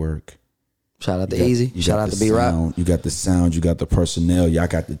camera work. Shout out to Easy. Shout out to B-Rock. You got the sound. You got the personnel. Y'all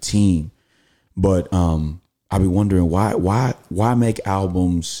got the team. But I be wondering why make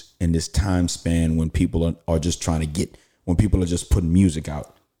albums in this time span when people are just when people are just putting music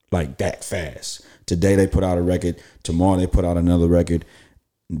out like that fast. Today they put out a record. Tomorrow they put out another record.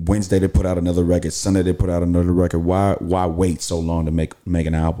 Wednesday they put out another record. Sunday they put out another record. Why wait so long to make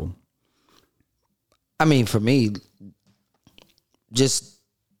an album? I mean, for me, just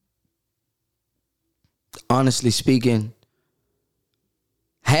honestly speaking,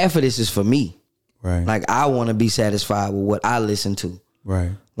 half of this is for me. Right. Like, I want to be satisfied with what I listen to. Right.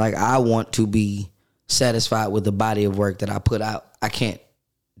 Like, I want to be satisfied with the body of work that I put out. I can't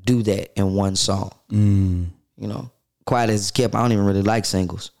do that in one song. Quiet as it's kept, I don't even really like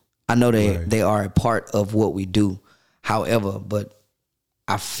singles. I know they are a part of what we do. However, but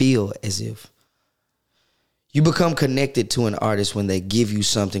I feel as if you become connected to an artist when they give you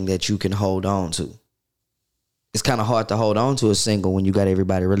something that you can hold on to. It's kind of hard to hold on to a single when you got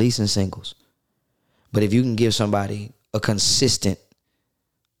everybody releasing singles. But if you can give somebody a consistent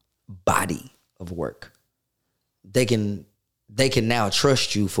body of work, they can now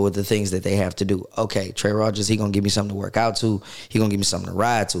trust you for the things that they have to do. Okay, Trey Rogers, he gonna give me something to work out to. He gonna give me something to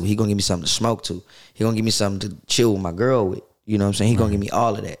ride to. He gonna give me something to smoke to. He gonna give me something to chill with my girl with. You know what I'm saying? He gonna give me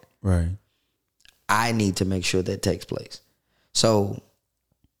all of that. Right. I need to make sure that takes place. So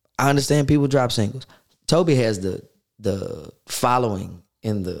I understand people drop singles. Toby has the following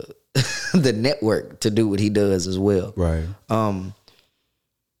in the the network to do what he does as well. Right.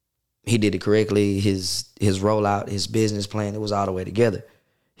 He did it correctly. His rollout, his business plan, it was all the way together.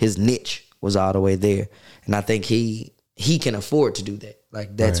 His niche was all the way there. And I think he can afford to do that.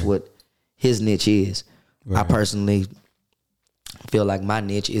 Like, that's what his niche is. Right. I personally feel like my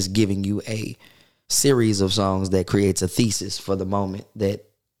niche is giving you a series of songs that creates a thesis for the moment that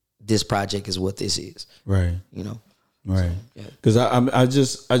this project is what this is. Right. Right. Because I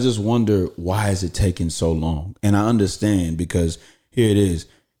just wonder, why is it taking so long? And I understand, because here it is.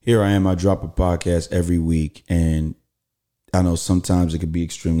 Here I am. I drop a podcast every week, and I know sometimes it could be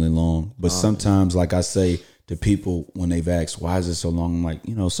extremely long, but sometimes, like I say to people when they've asked, why is it so long? I'm like,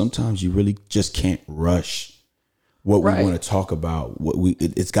 sometimes you really just can't rush what we want to talk about.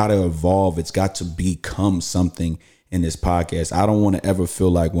 It's got to evolve. It's got to become something in this podcast. I don't want to ever feel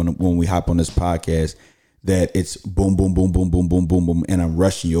like when we hop on this podcast that it's boom, boom, boom, boom, boom, boom, boom, boom, and I'm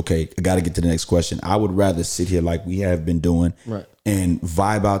rushing you. Okay, I got to get to the next question. I would rather sit here like we have been doing, and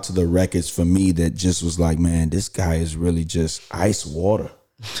vibe out to the records for me that just was like, man, this guy is really just ice water.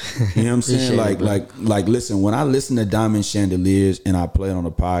 You know what I'm saying? like, listen, when I listen to Diamond Chandeliers and I play it on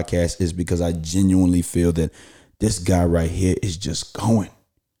a podcast, it's because I genuinely feel that this guy right here is just going.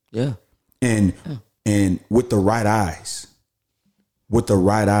 Yeah. And with the right eyes. With the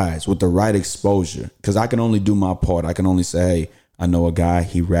right exposure. Because I can only do my part. I can only say, hey, I know a guy,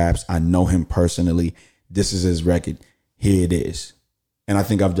 he raps. I know him personally. This is his record. Here it is. And I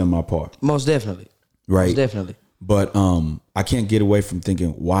think I've done my part. Most definitely. Right. Most definitely. But I can't get away from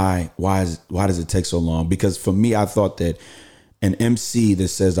thinking, why does it take so long? Because for me, I thought that an MC that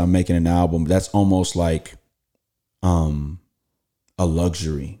says I'm making an album, that's almost like a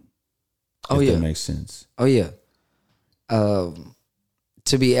luxury. If that makes sense. Oh yeah.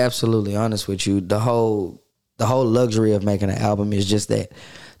 To be absolutely honest with you, the whole luxury of making an album is just that,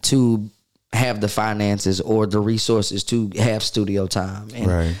 to have the finances or the resources to have studio time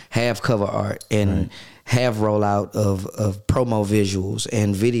and have cover art and have rollout of promo visuals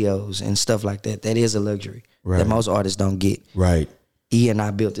and videos and stuff like that. That is a luxury that most artists don't get. Right. E and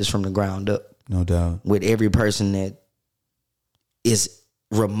I built this from the ground up. No doubt. With every person that is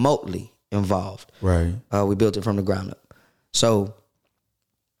remotely involved. Right. We built it from the ground up. So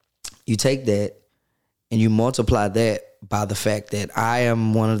you take that and you multiply that by the fact that I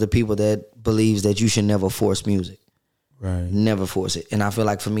am one of the people that believes that you should never force music. Right. Never force it. And I feel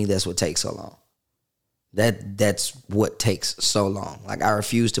like for me, that's what takes so long. That's what takes so long. Like, I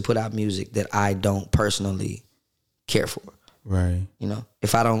refuse to put out music that I don't personally care for. Right. You know,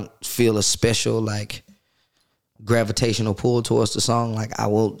 if I don't feel a special, like, gravitational pull towards the song, like, I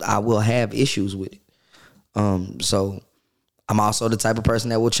will have issues with it. So I'm also the type of person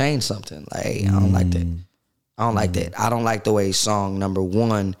that will change something. Like, hey, I don't like that. I don't like that. I don't like the way song number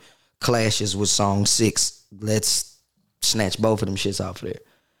 1 clashes with song 6. Let's snatch both of them shits off of there.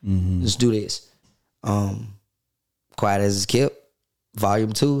 Let's do this. Quiet as It's Kept,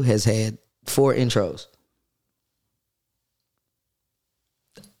 Volume 2 has had 4 intros.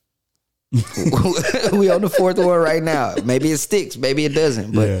 We on the 4th one right now. Maybe it sticks, maybe it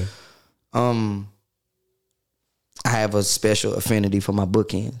doesn't. But I have a special affinity for my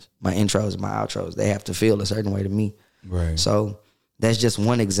bookends, my intros, my outros. They have to feel a certain way to me. Right. So that's just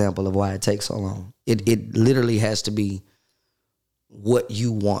one example of why it takes so long. It literally has to be what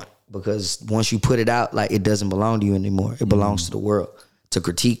you want, because once you put it out, like, it doesn't belong to you anymore. It belongs to the world to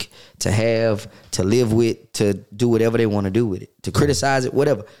critique, to have, to live with, to do whatever they want to do with it, to criticize it,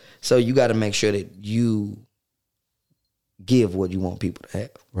 whatever. So you got to make sure that you give what you want people to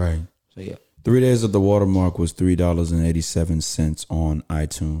have. Right. So yeah. 3 Days of the Watermark was $3.87 on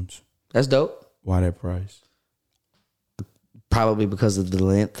iTunes. That's dope. Why that price? Probably because of the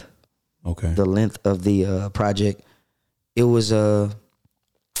length. Okay. The length of the project. It was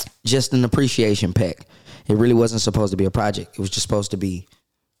just an appreciation pack. It really wasn't supposed to be a project. It was just supposed to be,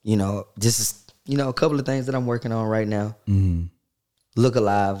 this is, a couple of things that I'm working on right now. Look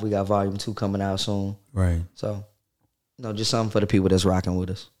Alive. We got Volume 2 coming out soon. Right. So, just something for the people that's rocking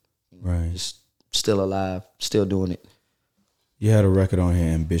with us. Right. Just still alive, still doing it. You had a record on here,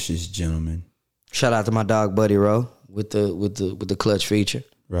 Ambitious Gentleman. Shout out to my dog Buddy Rowe with the Clutch feature.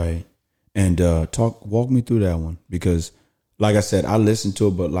 Right. And walk me through that one, because like I said, I listened to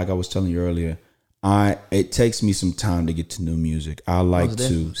it, but like I was telling you earlier, it takes me some time to get to new music. I like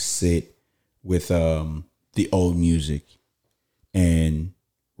to sit with the old music and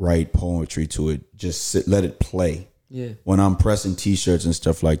write poetry to it. Just let it play. Yeah. When I'm pressing T-shirts and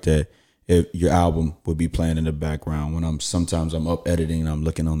stuff like that, if your album would be playing in the background. When sometimes I'm up editing and I'm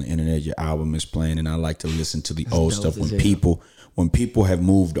looking on the internet, your album is playing, and I like to listen to the old stuff. When people have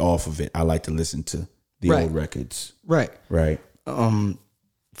moved off of it, I like to listen to the old records. Right. Right.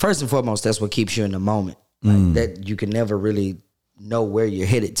 First and foremost, that's what keeps you in the moment. Like, that you can never really know where you're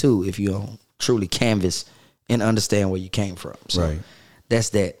headed to if you don't truly canvas and understand where you came from. So right. That's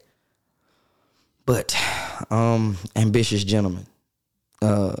that. But Ambitious Gentleman,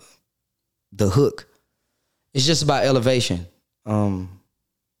 the hook, it's just about elevation.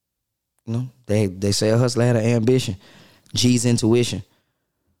 They say a hustler had an ambition. G's intuition.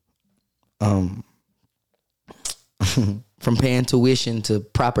 From paying tuition to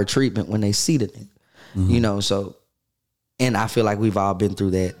proper treatment when they see the nigga. So, and I feel like we've all been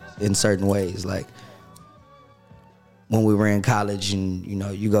through that in certain ways. Like, when we were in college and,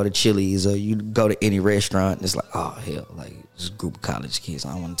 you go to Chili's or you go to any restaurant, and it's like, oh, hell, like, this group of college kids,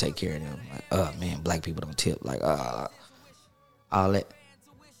 I don't want to take care of them. Like, oh, man, black people don't tip. Like, all that.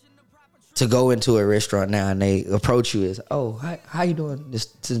 To go into a restaurant now and they approach you as, oh, how you doing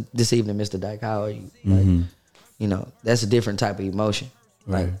this evening, Mr. Dyke? How are you? Like, that's a different type of emotion.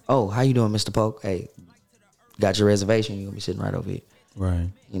 Right. Like, oh, how you doing, Mr. Polk? Hey, got your reservation? You're going to be sitting right over here. Right.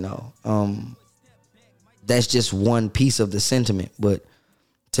 That's just one piece of the sentiment. But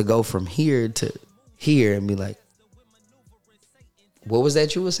to go from here to here and be like, what was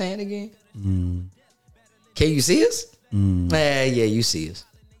that you were saying again? Can you see us? Yeah, you see us.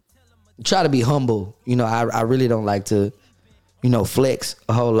 Try to be humble. I really don't like to, flex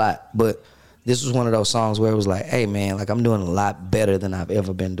a whole lot. But this was one of those songs where it was like, hey, man, like, I'm doing a lot better than I've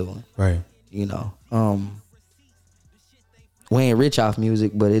ever been doing. Right. We ain't rich off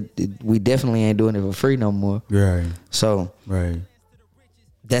music, but we definitely ain't doing it for free no more. Right. So right.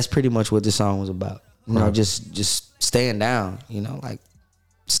 That's pretty much what this song was about. Just staying down, like,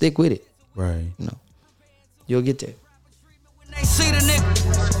 stick with it. Right. You'll get there. When they see the nigga,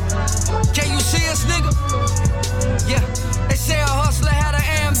 can you see us, nigga? Yeah, they say a hustler had an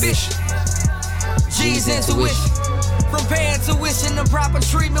ambition. G's intuition. From paying tuition to proper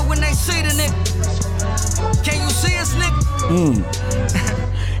treatment when they see the nigga. Can you see us, nigga?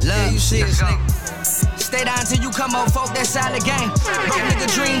 Yeah, you see us, nigga. Stay down till you come up, folk, that's out the game. Broke nigga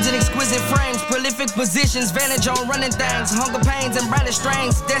dreams in exquisite frames. Prolific positions, vantage on running things. Hunger pains and brighter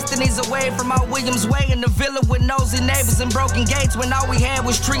strings. Destinies away from our Williams Way in the villa with nosy neighbors and broken gates. When all we had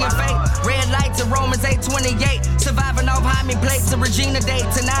was tree and fate. Red lights at Romans 8:28. Surviving off Jaime plates and Regina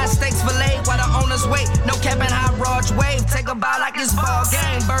dates. And 9 steaks fillet while the owners wait. No cap and high Raj wave. Take a bow like it's ball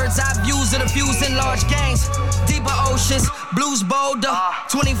game. Bird's eye views of the views in large games. Deeper oceans, blues bolder.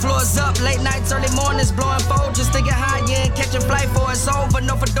 20 floors up, late nights, early mornings, blowing Folgers. Thinking high end, catching flight for it's over.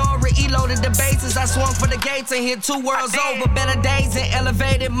 No fedora, E-loaded the bases. I swung for the gates and hit 2 worlds over. Better days and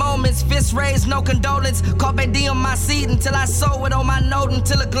elevated moments. Fists raised, no condolence. Carpe diem my seat until I sow it on my note.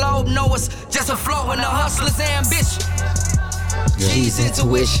 Until the globe know it's just a flow in the hustler's ambition. G's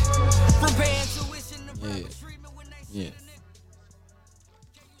intuition. Prepare intuition to bring treatment when they Yeah.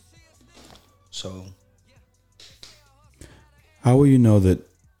 So, How will you know that?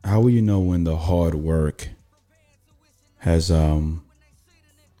 How will you know when the hard work has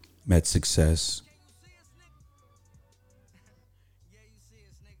met success?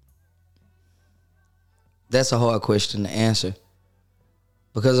 that's a hard question to answer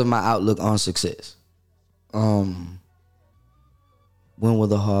because of my outlook on success. When will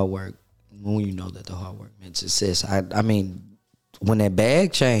the hard work? When will you know that the hard work meant success? I mean, when that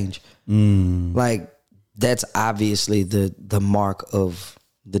bag change, like that's obviously the mark of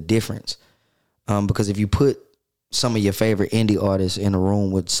the difference. Because if you put some of your favorite indie artists in a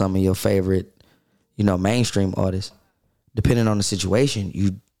room with some of your favorite, mainstream artists, depending on the situation,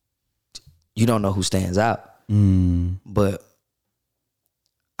 you don't know who stands out. But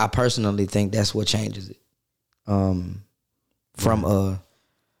I personally think that's what changes it.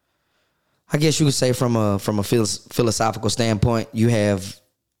 I guess you could say from a philosophical standpoint, you have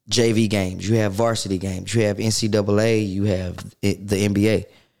JV games, you have varsity games, you have NCAA, you have the NBA.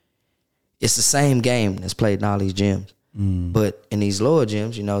 It's the same game that's played in all these gyms. But in these lower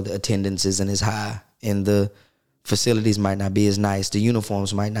gyms, the attendance isn't as high and the facilities might not be as nice. The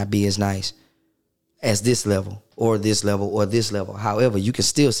uniforms might not be as nice as this level or this level or this level. However, you can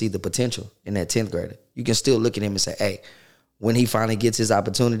still see the potential in that 10th grader. You can still look at him and say, hey, when he finally gets his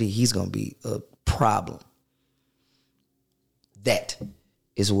opportunity, he's going to be a problem. That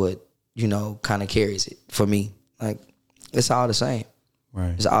is what, kind of carries it for me. Like, it's all the same.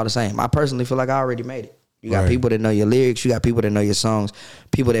 Right. It's all the same. I personally feel like I already made it. You got Right. people that know your lyrics. You got people that know your songs.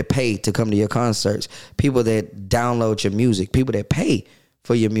 People that pay to come to your concerts. People that download your music. People that pay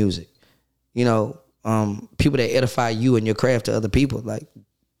for your music. People that edify you and your craft to other people. Like,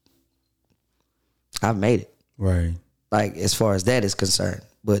 I've made it. Right. Like, as far as that is concerned.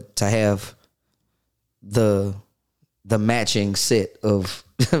 But to have the matching set of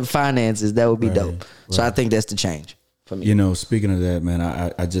finances, that would be Right, dope. So I think that's the change for me. Speaking of that, man, I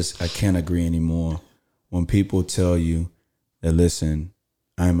can't agree anymore. When people tell you that, listen,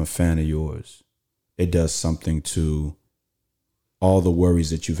 I'm a fan of yours, it does something to all the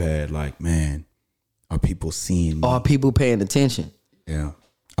worries that you've had. Like, man, are people seeing me? Are people paying attention? Yeah.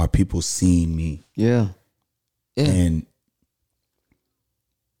 Are people seeing me? Yeah. And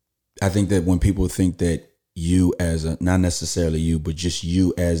I think that when people think that you as not necessarily you, but just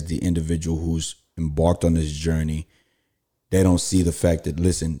you as the individual who's embarked on this journey, they don't see the fact that,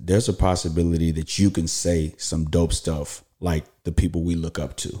 listen, there's a possibility that you can say some dope stuff like the people we look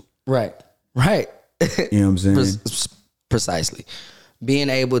up to. Right. You know what I'm saying? Precisely. Being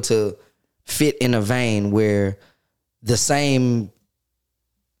able to fit in a vein where the same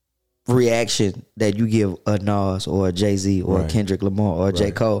reaction that you give a Nas or a Jay-Z or a Kendrick Lamar or a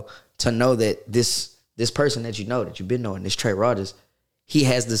J. Cole, to know that this person that that you've been knowing, this Trey Rogers, he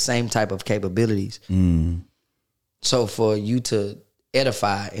has the same type of capabilities. So for you to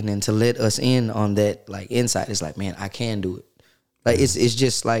edify and then to let us in on that like insight, it's like, man, I can do it. Like it's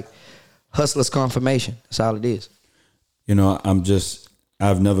just like hustler's confirmation. That's all it is.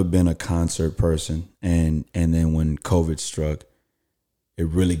 I've never been a concert person, and then when COVID struck, it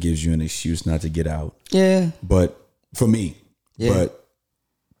really gives you an excuse not to get out. Yeah. But for me, but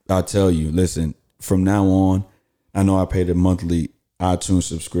I'll tell you, listen, from now on, I know I paid a monthly iTunes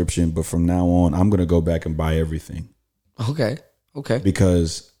subscription, but from now on, I'm going to go back and buy everything. Okay.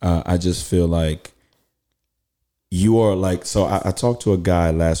 Because I just feel like you are like, so I talked to a guy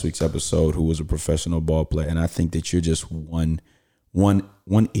last week's episode who was a professional ball player, and I think that you're just one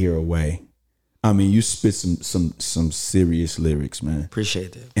ear away. I mean, you spit some serious lyrics, man.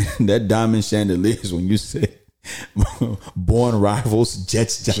 Appreciate that. And that Diamond Chandeliers, when you said Born Rivals,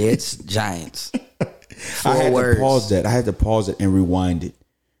 Jets, Giants. I had words. to pause that. I had to pause it and rewind it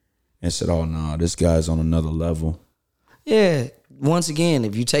and said, oh, no, this guy's on another level. Yeah. once again,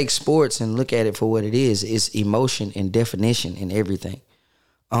 if you take sports and look at it for what it is, it's emotion and definition and everything.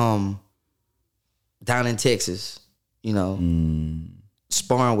 Down in Texas, you know,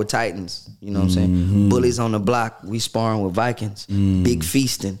 sparring with Titans, you know what I'm saying? Bullies on the block, we sparring with Vikings. Big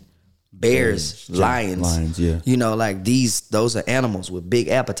feasting, bears, lions. Yeah. You know, like those are animals with big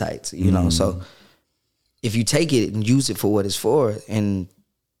appetites, you know. So if you take it and use it for what it's for, and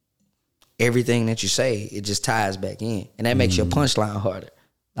everything that you say, it just ties back in. And that makes your punchline harder.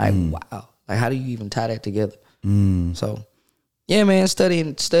 Like, wow. Like, how do you even tie that together? So, yeah, man,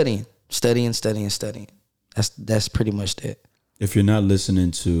 studying. That's pretty much that. If you're not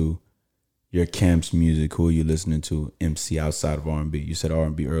listening to your camp's music, who are you listening to? MC outside of R&B. You said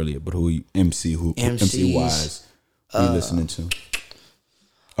R&B earlier, but who MC wise? Who are you listening to?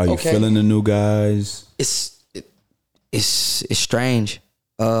 Are you feeling the new guys? It's strange.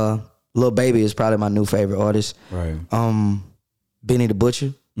 Lil Baby is probably my new favorite artist. Right. Benny the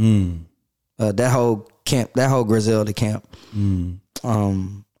Butcher. That whole camp, that whole Griselda camp. I'm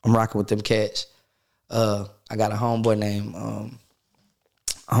rocking with them cats. I got a homeboy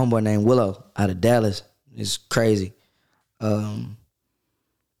named Willow out of Dallas. It's crazy. Man,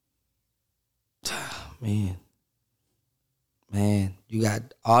 you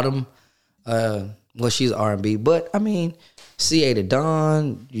got Autumn. Well, she's R&B, but I mean, CA the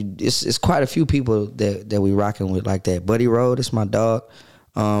Don. It's quite a few people that we rocking with like that. Buddy Road, it's my dog.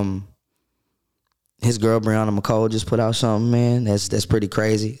 His girl Brianna McCole just put out something, man. That's pretty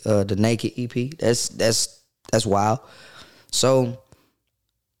crazy. The Naked EP, that's wild. So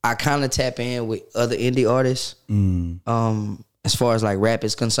I kind of tap in with other indie artists. As far as like rap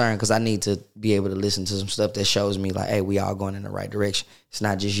is concerned, because I need to be able to listen to some stuff that shows me like, hey, we all going in the right direction. It's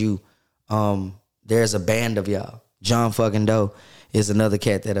not just you. There's a band of y'all. John fucking Doe is another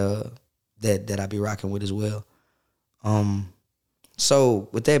cat that I be rocking with as well. So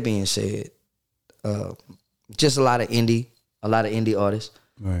with that being said, just a lot of indie artists.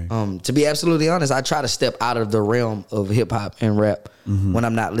 Right. To be absolutely honest, I try to step out of the realm of hip hop and rap when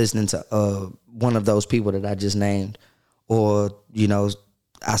I'm not listening to one of those people that I just named, or you know,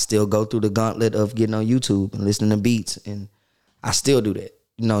 I still go through the gauntlet of getting on YouTube and listening to beats, and I still do that,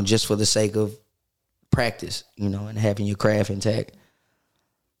 you know, just for the sake of practice, you know, and having your craft intact.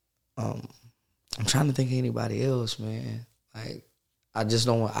 I'm trying to think of anybody else, man. Like, I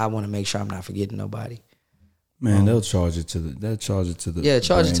want to make sure I'm not forgetting nobody. Man, they'll charge it to the. Yeah,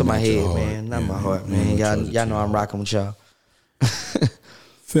 charge it to my head, heart. man, not my heart, man. Y'all know I'm rocking with y'all.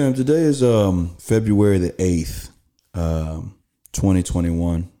 Fam, today is February the 8th,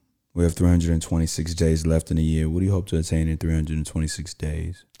 2021. We have 326 days left in the year. What do you hope to attain in 326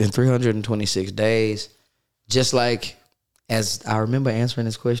 days? In 326 days, just like as I remember answering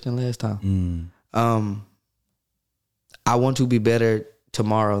this question last time, I want to be better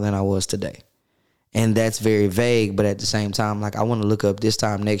tomorrow than I was today. And that's very vague, but at the same time, like I want to look up this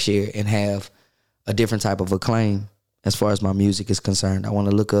time next year and have a different type of acclaim as far as my music is concerned. I want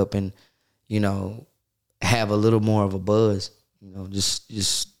to look up and, you know, have a little more of a buzz, you know,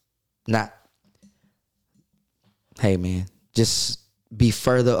 just not, hey man, just be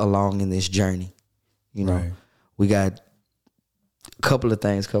further along in this journey. You know, we got a couple of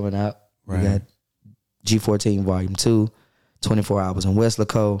things coming out. We got G14 Volume 2, 24 Hours in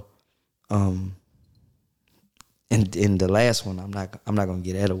Weslaco. And in the last one, I'm not gonna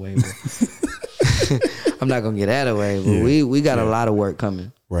get that away. But I'm not gonna get that away. But we got a lot of work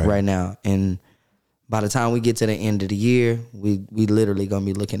coming right now, and by the time we get to the end of the year, we literally gonna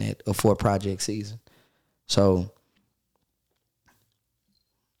be looking at a 4-project season. So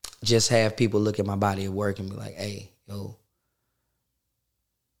just have people look at my body of work and be like, "Hey, yo,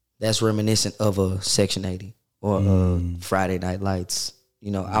 that's reminiscent of a Section 80 or a Friday Night Lights."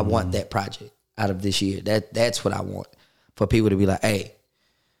 You know, I want that project out of this year. That's what I want, for people to be like, hey,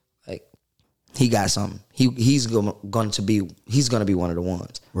 like he got something. He's going to be one of the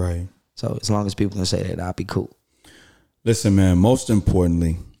ones. Right. So as long as people can say that, I'll be cool. Listen, man, most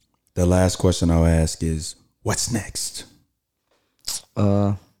importantly, the last question I'll ask is, what's next?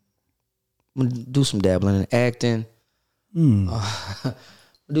 I'm gonna do some dabbling in acting. Do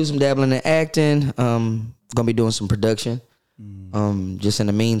some dabbling in acting. Gonna be doing some production. Just in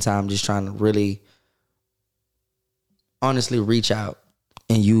the meantime, just trying to really honestly reach out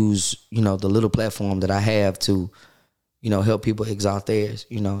and use, you know, the little platform that I have to, you know, help people exalt theirs,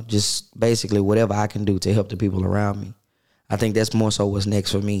 you know, just basically whatever I can do to help the people around me. I think that's more so what's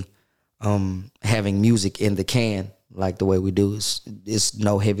next for me. Having music in the can, like the way we do, it's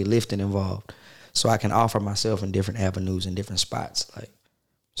no heavy lifting involved. So I can offer myself in different avenues and different spots. Like,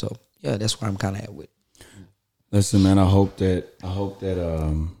 so yeah, that's where I'm kind of at with. Listen, man, I hope that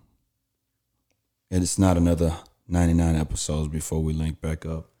it's not another 99 episodes before we link back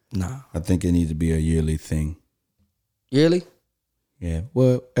up. Nah. I think it needs to be a yearly thing. Yearly? Yeah.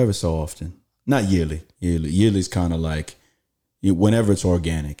 Well, ever so often. Not yearly. Yearly's kind of like whenever it's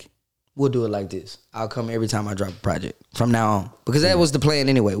organic. We'll do it like this. I'll come every time I drop a project from now on. Because that was the plan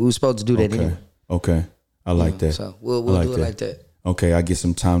anyway. We were supposed to do that anyway. Okay. I like that. So we'll do it like that. Okay, I get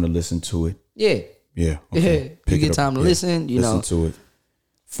some time to listen to it. Yeah. Yeah. Okay. Yeah. Pick You it get up. time to listen, listen to it.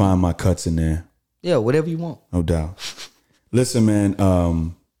 Find my cuts in there. Yeah, whatever you want. No doubt. Listen, man,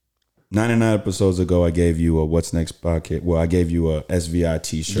 99 episodes ago, I gave you a What's Next podcast. Well, I gave you a SVI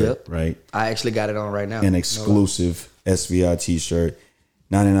t-shirt, Yep. right? I actually got it on right now. An exclusive SVI t-shirt.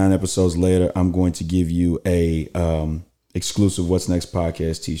 99 episodes later, I'm going to give you a exclusive What's Next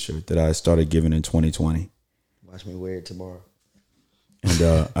podcast t-shirt that I started giving in 2020. Watch me wear it tomorrow.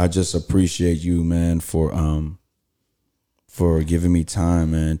 And I just appreciate you, man, for giving me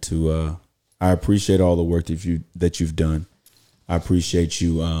time, man. I appreciate all the work that you've done. I appreciate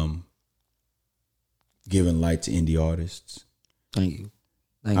you giving light to indie artists. Thank you.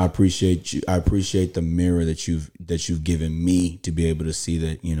 I appreciate you. I appreciate the mirror that you've given me to be able to see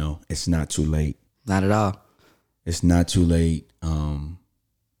that, it's not too late. Not at all. It's not too late.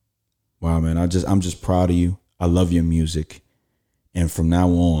 Wow, man. I'm just proud of you. I love your music. And from now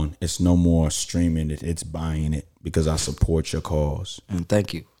on, it's no more streaming it. It's buying it because I support your cause. And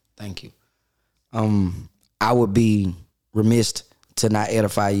thank you. Thank you. I would be remiss to not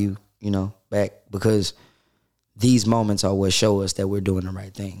edify you, back, because these moments are what show us that we're doing the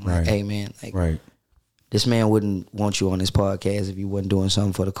right thing. Like, Right. hey, man, like, Right. this man wouldn't want you on this podcast if you wasn't doing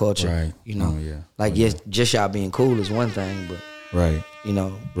something for the culture. Right. Oh, yeah. Like, yes, just y'all being cool is one thing, but, Right. you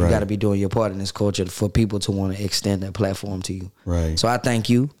Right. got to be doing your part in this culture for people to want to extend that platform to you. Right. So I thank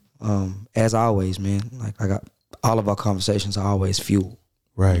you. As always, man, like, I got all of our conversations are always fuel.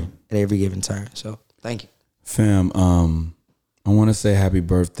 Right. At every given turn. So thank you. Fam, I want to say happy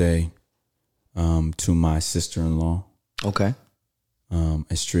birthday to my sister-in-law, Okay.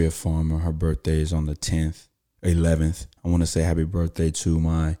 Estria Farmer. Her birthday is on the 11th. I want to say happy birthday to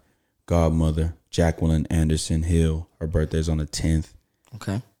my godmother, Jacqueline Anderson Hill. Her birthday is on the 10th.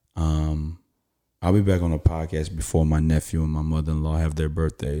 Okay. I'll be back on the podcast before my nephew and my mother-in-law have their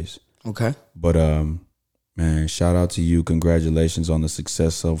birthdays. Okay. But man, shout out to you. Congratulations on the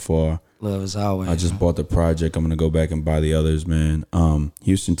success so far. Love as always. I just bought the project. I'm gonna go back and buy the others, man.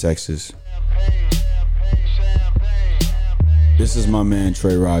 Houston, Texas. This is my man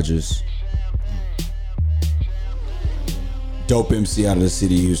Trey Rogers. Dope MC out of the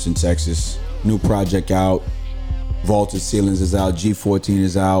city of Houston, Texas. New project out. Vaulted Ceilings is out. G14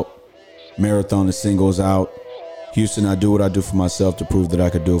 is out. Marathon the singles out. Houston, I do what I do for myself to prove that I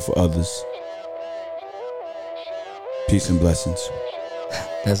could do it for others. Peace and blessings.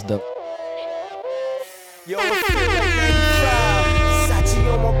 That's dope. Yo, I feel like 95. Sachi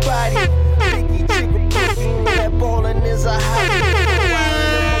on my body. Biggie jigger perfume. That ballin' is a hobby. Wildin' in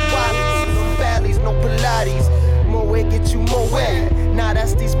my wallets. Them valleys, no Pilates. More way get you more way. Nah,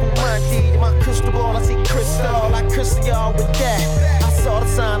 that's these Spumante. My crystal ball, I see crystal. I crystal y'all with that. I saw the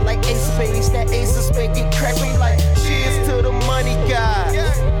sign like Ace of Spades. That Ace of Spades get cracked me like cheers to the money guy.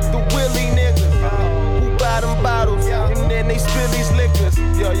 The Willie niggas who buy them bottles and then they spill these liquors.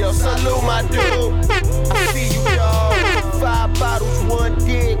 Yo, salute my dude. I see you, dog. 5 bottles, 1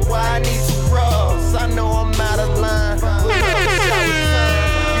 dick. Why I need 2 bras? I know I'm out of line. But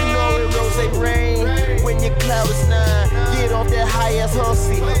you know it rose rain when your cloud is 9. Get off that high ass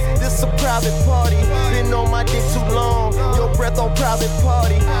hussy. This a private party. Been on my dick too long. Your breath on private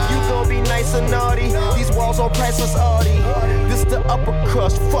party. You gon' be nice and naughty. These walls on priceless Audi. This the upper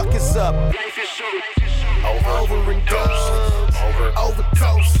crust. Fuck is up. Over and done.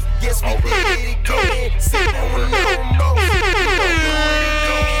 Overdose. Guess we did it again. Sitting on the remote.